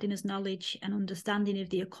with Gardiner's knowledge and understanding of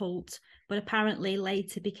the occult, but apparently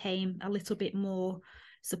later became a little bit more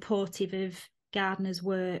supportive of Gardiner's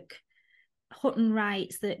work. Hutton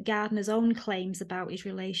writes that Gardiner's own claims about his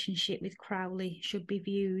relationship with Crowley should be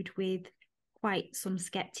viewed with quite some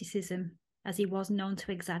scepticism, as he was known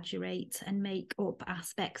to exaggerate and make up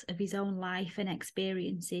aspects of his own life and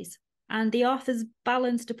experiences. And the author's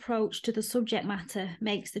balanced approach to the subject matter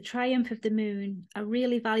makes The Triumph of the Moon a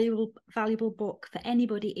really valuable book for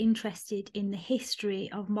anybody interested in the history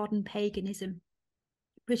of modern paganism,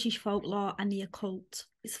 British folklore and the occult.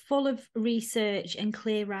 It's full of research and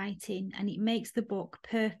clear writing, and it makes the book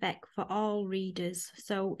perfect for all readers.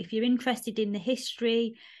 So if you're interested in the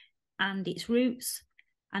history and its roots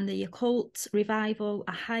and the occult revival,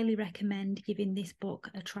 I highly recommend giving this book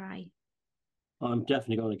a try. I'm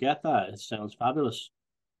definitely going to get that. It sounds fabulous.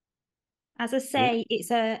 As I say, it's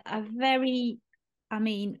a very,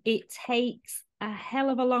 it takes a hell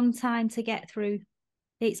of a long time to get through.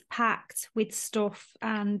 It's packed with stuff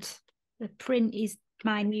and the print is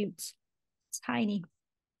minute, tiny.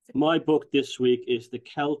 My book this week is The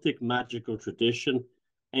Celtic Magical Tradition,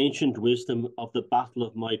 Ancient Wisdom of the Battle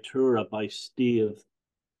of Mytura by Steve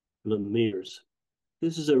Lemires.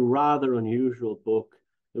 This is a rather unusual book.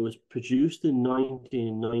 It was produced in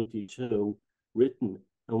 1992, written,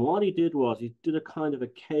 and what he did was he did a kind of a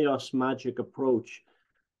chaos magic approach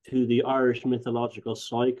to the Irish mythological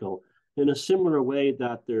cycle in a similar way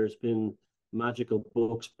that there's been magical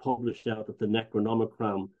books published out of the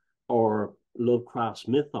Necronomicon or Lovecraft's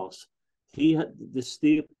mythos.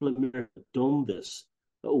 Steve Lemire had done this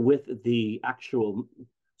with the actual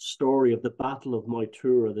story of the Battle of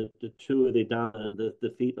Mytura, the Tuatha Dé, the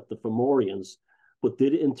defeat of the Fomorians, but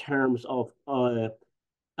did it in terms of a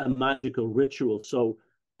magical ritual. So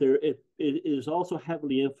it is also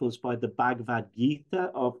heavily influenced by the Bhagavad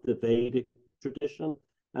Gita of the Vedic tradition.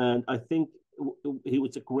 And I think he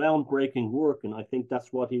was a groundbreaking work, and I think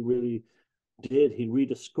that's what he really did. He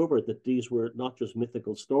rediscovered that these were not just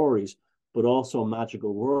mythical stories, but also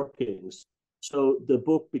magical workings. So the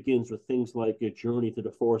book begins with things like a journey to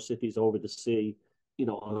the four cities over the sea,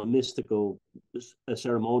 on a mystical,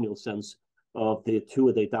 ceremonial sense of the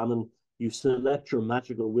Tuatha Dé Danann. You select your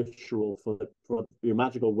magical ritual for your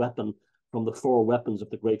magical weapon from the four weapons of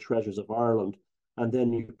the great treasures of Ireland, and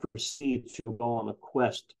then you proceed to go on a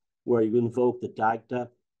quest where you invoke the Dagda,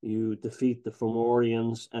 you defeat the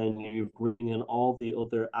Fomorians, and you bring in all the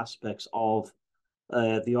other aspects of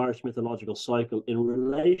the Irish mythological cycle in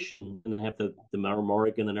relation, and have the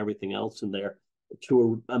Morrigan and everything else in there,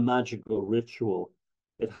 to a magical ritual.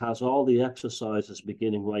 It has all the exercises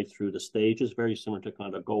beginning right through the stages, very similar to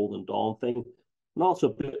kind of Golden Dawn thing, and also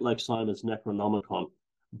a bit like Simon's Necronomicon.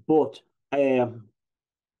 But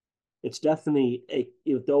it's definitely,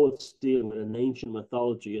 though it's dealing with an ancient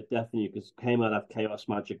mythology, it definitely came out of chaos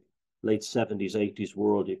magic, late 70s, 80s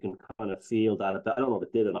world. You can kind of feel that. I don't know if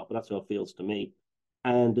it did or not, but that's how it feels to me.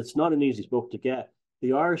 And it's not an easy book to get.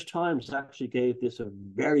 The Irish Times actually gave this a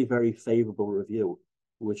very, very favorable review,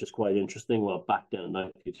 which is quite interesting. Well, back then in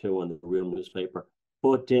 92 in the real newspaper.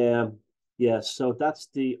 But so that's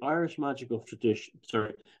the Irish magical tradition.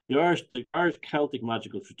 Sorry, the Irish Celtic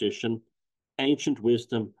magical tradition, Ancient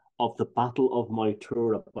Wisdom of the Battle of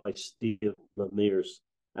Mytura by Steve Lemires.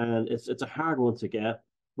 And it's a hard one to get,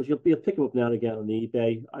 but you'll pick them up now and again on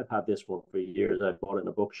eBay. I've had this one for years. I bought it in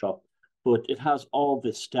a bookshop. But it has all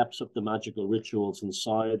the steps of the magical rituals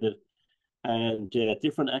inside it, and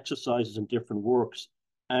different exercises and different works.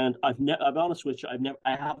 And I'm honest with you,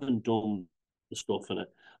 I haven't done the stuff in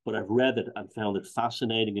it, but I've read it and found it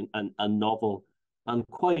fascinating and novel and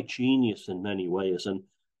quite genius in many ways. And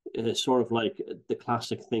it's sort of like the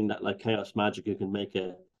classic thing that, like chaos magic, you can make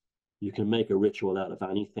a ritual out of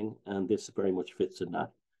anything, and this very much fits in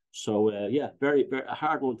that. So very, very a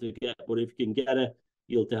hard one to get, but if you can get it,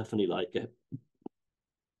 you'll definitely like it.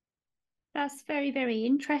 That's very, very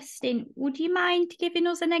interesting. Would you mind giving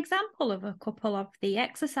us an example of a couple of the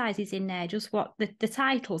exercises in there? Just what the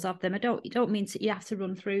titles of them? You don't mean you have to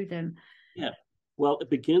run through them. Yeah. Well, it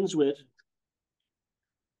begins with.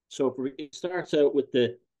 So it starts out with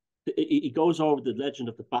it goes over the legend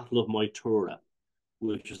of the Battle of Mytura,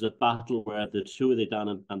 which is a battle where the Tuatha Dé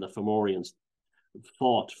Danann and the Fomorians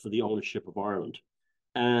fought for the ownership of Ireland.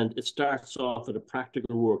 And it starts off with a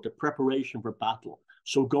practical work, the preparation for battle.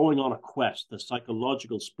 So going on a quest, the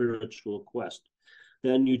psychological, spiritual quest.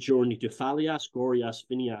 Then you journey to Phalias, Gorias,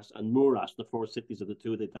 Phineas, and Muras, the four cities of the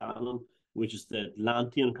Tuatha Dé Danann, which is the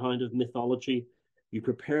Atlantean kind of mythology. You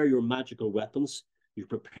prepare your magical weapons. You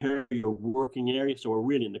prepare your working area. So we're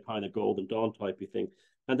really in the kind of Golden Dawn type of thing.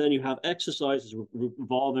 And then you have exercises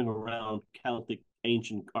revolving around Celtic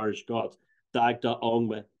ancient Irish gods, Dagda,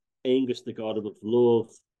 Ongme, Angus, the god of love,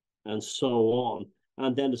 and so on.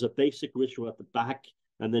 And then there's a basic ritual at the back,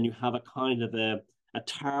 and then you have a kind of a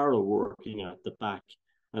tarot working at the back,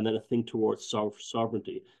 and then a thing towards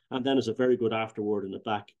sovereignty. And then there's a very good afterword in the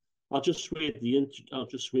back. I'll just read a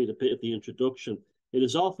bit of the introduction. It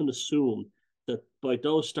is often assumed that by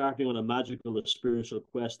those starting on a magical or spiritual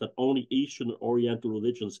quest, that only Eastern and Oriental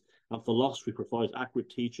religions and philosophy provides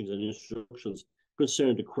accurate teachings and instructions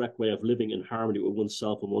concerning the correct way of living in harmony with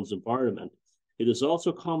oneself and one's environment. It is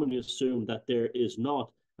also commonly assumed that there is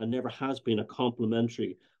not and never has been a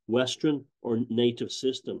complementary Western or native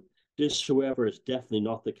system. This, however, is definitely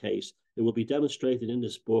not the case. It will be demonstrated in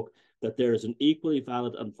this book that there is an equally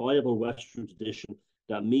valid and viable Western tradition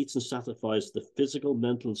that meets and satisfies the physical,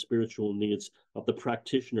 mental, and spiritual needs of the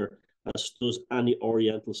practitioner, as does any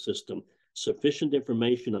Oriental system. Sufficient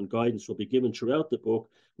information and guidance will be given throughout the book,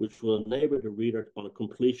 which will enable the reader on a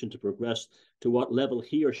completion to progress to what level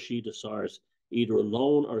he or she desires, either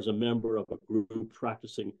alone or as a member of a group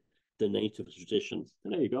practicing the native traditions.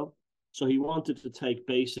 And there you go. So he wanted to take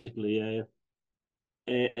basically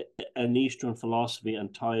an Eastern philosophy and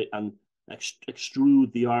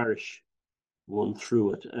extrude the Irish one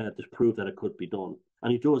through it to prove that it could be done.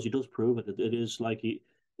 And he does prove it. It is like he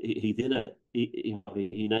did it.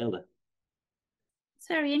 He nailed it. It's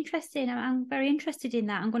very interesting. I'm very interested in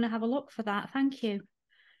that. I'm going to have a look for that. Thank you.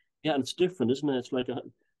 Yeah, and it's different, isn't it?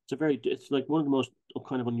 It's like one of the most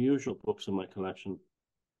kind of unusual books in my collection.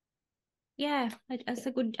 Yeah, it's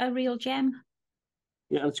a real gem.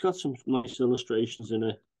 Yeah, and it's got some nice illustrations in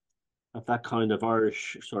it of that kind of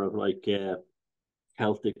Irish sort of like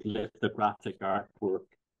Celtic lithographic artwork,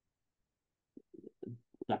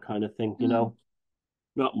 that kind of thing, you know.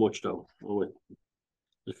 Not much though. There's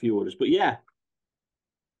a few others, but yeah,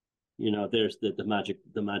 there's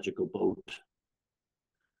the magical boat.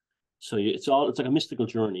 So it's like a mystical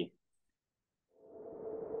journey.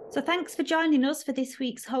 So thanks for joining us for this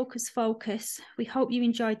week's Hocus Focus. We hope you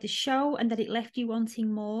enjoyed the show and that it left you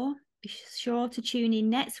wanting more. Be sure to tune in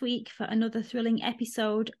next week for another thrilling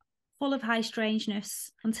episode full of high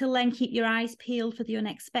strangeness. Until then, keep your eyes peeled for the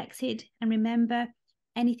unexpected, and remember,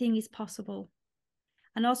 anything is possible.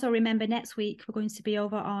 And also remember, next week we're going to be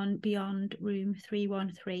over on Beyond Room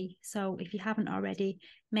 313. So if you haven't already,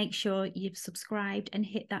 make sure you've subscribed and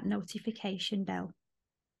hit that notification bell.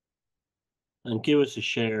 And give us a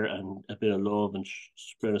share and a bit of love and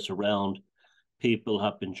spread us around. People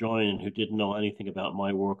have been joining who didn't know anything about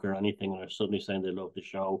my work or anything, and are suddenly saying they love the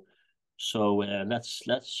show. So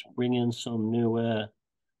let's bring in some new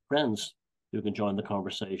friends who can join the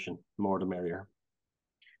conversation. More the merrier.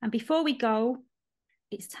 And before we go,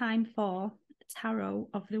 it's time for Tarot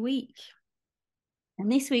of the Week.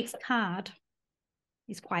 And this week's card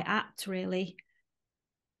is quite apt, really.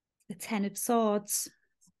 The Ten of Swords.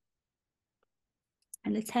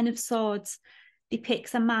 And the Ten of Swords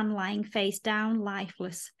depicts a man lying face down,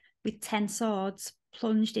 lifeless, with 10 swords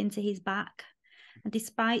plunged into his back. And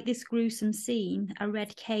despite this gruesome scene, a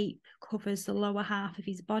red cape covers the lower half of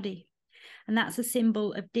his body. And that's a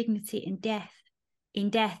symbol of dignity in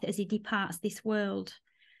death as he departs this world.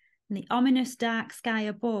 And the ominous dark sky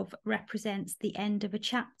above represents the end of a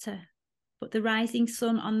chapter. But the rising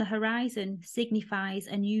sun on the horizon signifies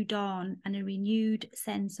a new dawn and a renewed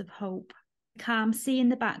sense of hope. The calm sea in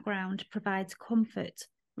the background provides comfort,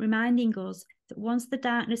 reminding us that once the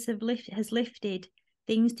darkness has lifted,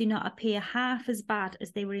 things do not appear half as bad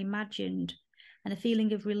as they were imagined, and a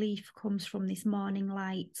feeling of relief comes from this morning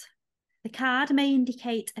light. The card may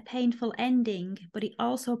indicate a painful ending, but it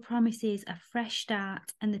also promises a fresh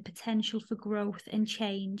start and the potential for growth and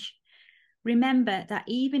change. Remember that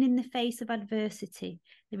even in the face of adversity,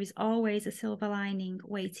 there is always a silver lining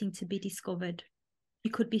waiting to be discovered. You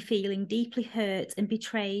could be feeling deeply hurt and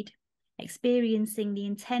betrayed, experiencing the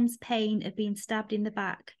intense pain of being stabbed in the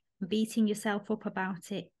back and beating yourself up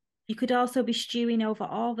about it. You could also be stewing over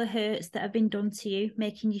all the hurts that have been done to you,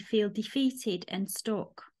 making you feel defeated and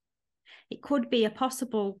stuck. It could be a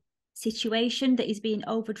possible situation that is being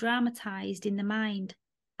over-dramatized in the mind.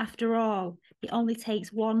 After all, it only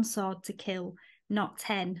takes one sword to kill, not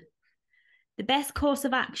 10. The best course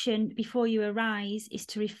of action before you arise is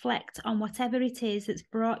to reflect on whatever it is that's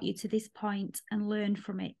brought you to this point and learn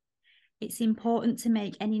from it. It's important to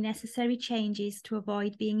make any necessary changes to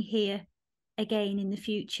avoid being here again in the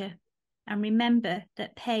future. And remember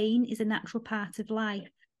that pain is a natural part of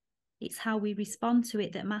life. It's how we respond to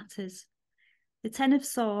it that matters. The Ten of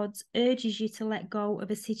Swords urges you to let go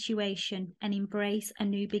of a situation and embrace a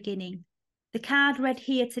new beginning. The card read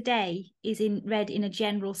here today is read in a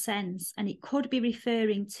general sense, and it could be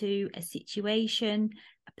referring to a situation,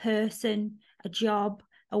 a person, a job,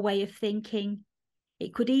 a way of thinking.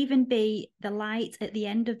 It could even be the light at the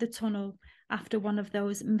end of the tunnel after one of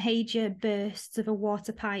those major bursts of a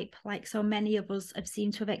water pipe, like so many of us have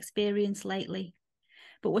seemed to have experienced lately.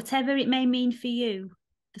 But whatever it may mean for you,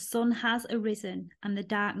 the sun has arisen and the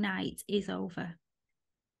dark night is over.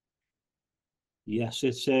 Yes,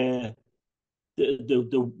 it's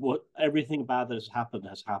what everything bad that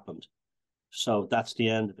has happened. So that's the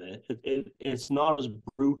end of it. It's not as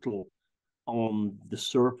brutal on the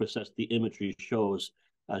surface as the imagery shows,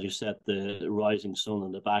 as you said, the rising sun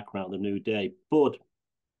in the background, the new day. But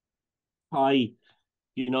my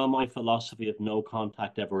philosophy of no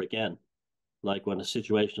contact ever again. Like when a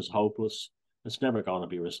situation is hopeless, it's never going to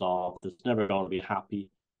be resolved. It's never going to be happy.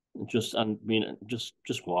 Just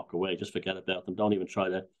walk away. Just forget about them. Don't even try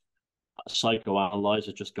to psychoanalyze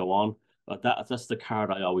it. Just go on. But that's the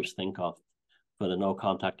card I always think of for the no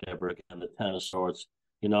contact ever again. The Ten of Swords.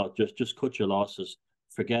 Just cut your losses.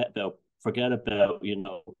 Forget about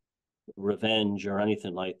revenge or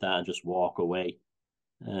anything like that, and just walk away.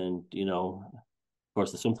 And of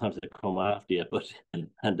course, sometimes they come after you, but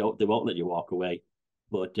they won't let you walk away.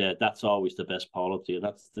 But that's always the best policy, and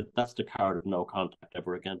that's the card of no contact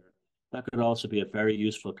ever again. That could also be a very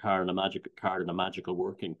useful card and a magic card and a magical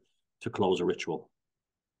working to close a ritual.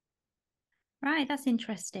 Right, that's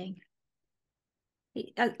interesting.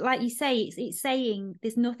 Like you say, it's saying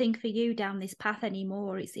there's nothing for you down this path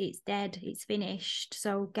anymore. It's dead. It's finished.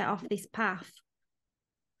 So get off this path.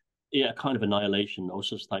 Yeah, kind of annihilation,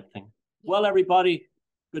 gnosis type thing. Well, everybody,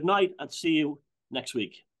 good night and see you next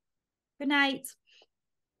week. Good night.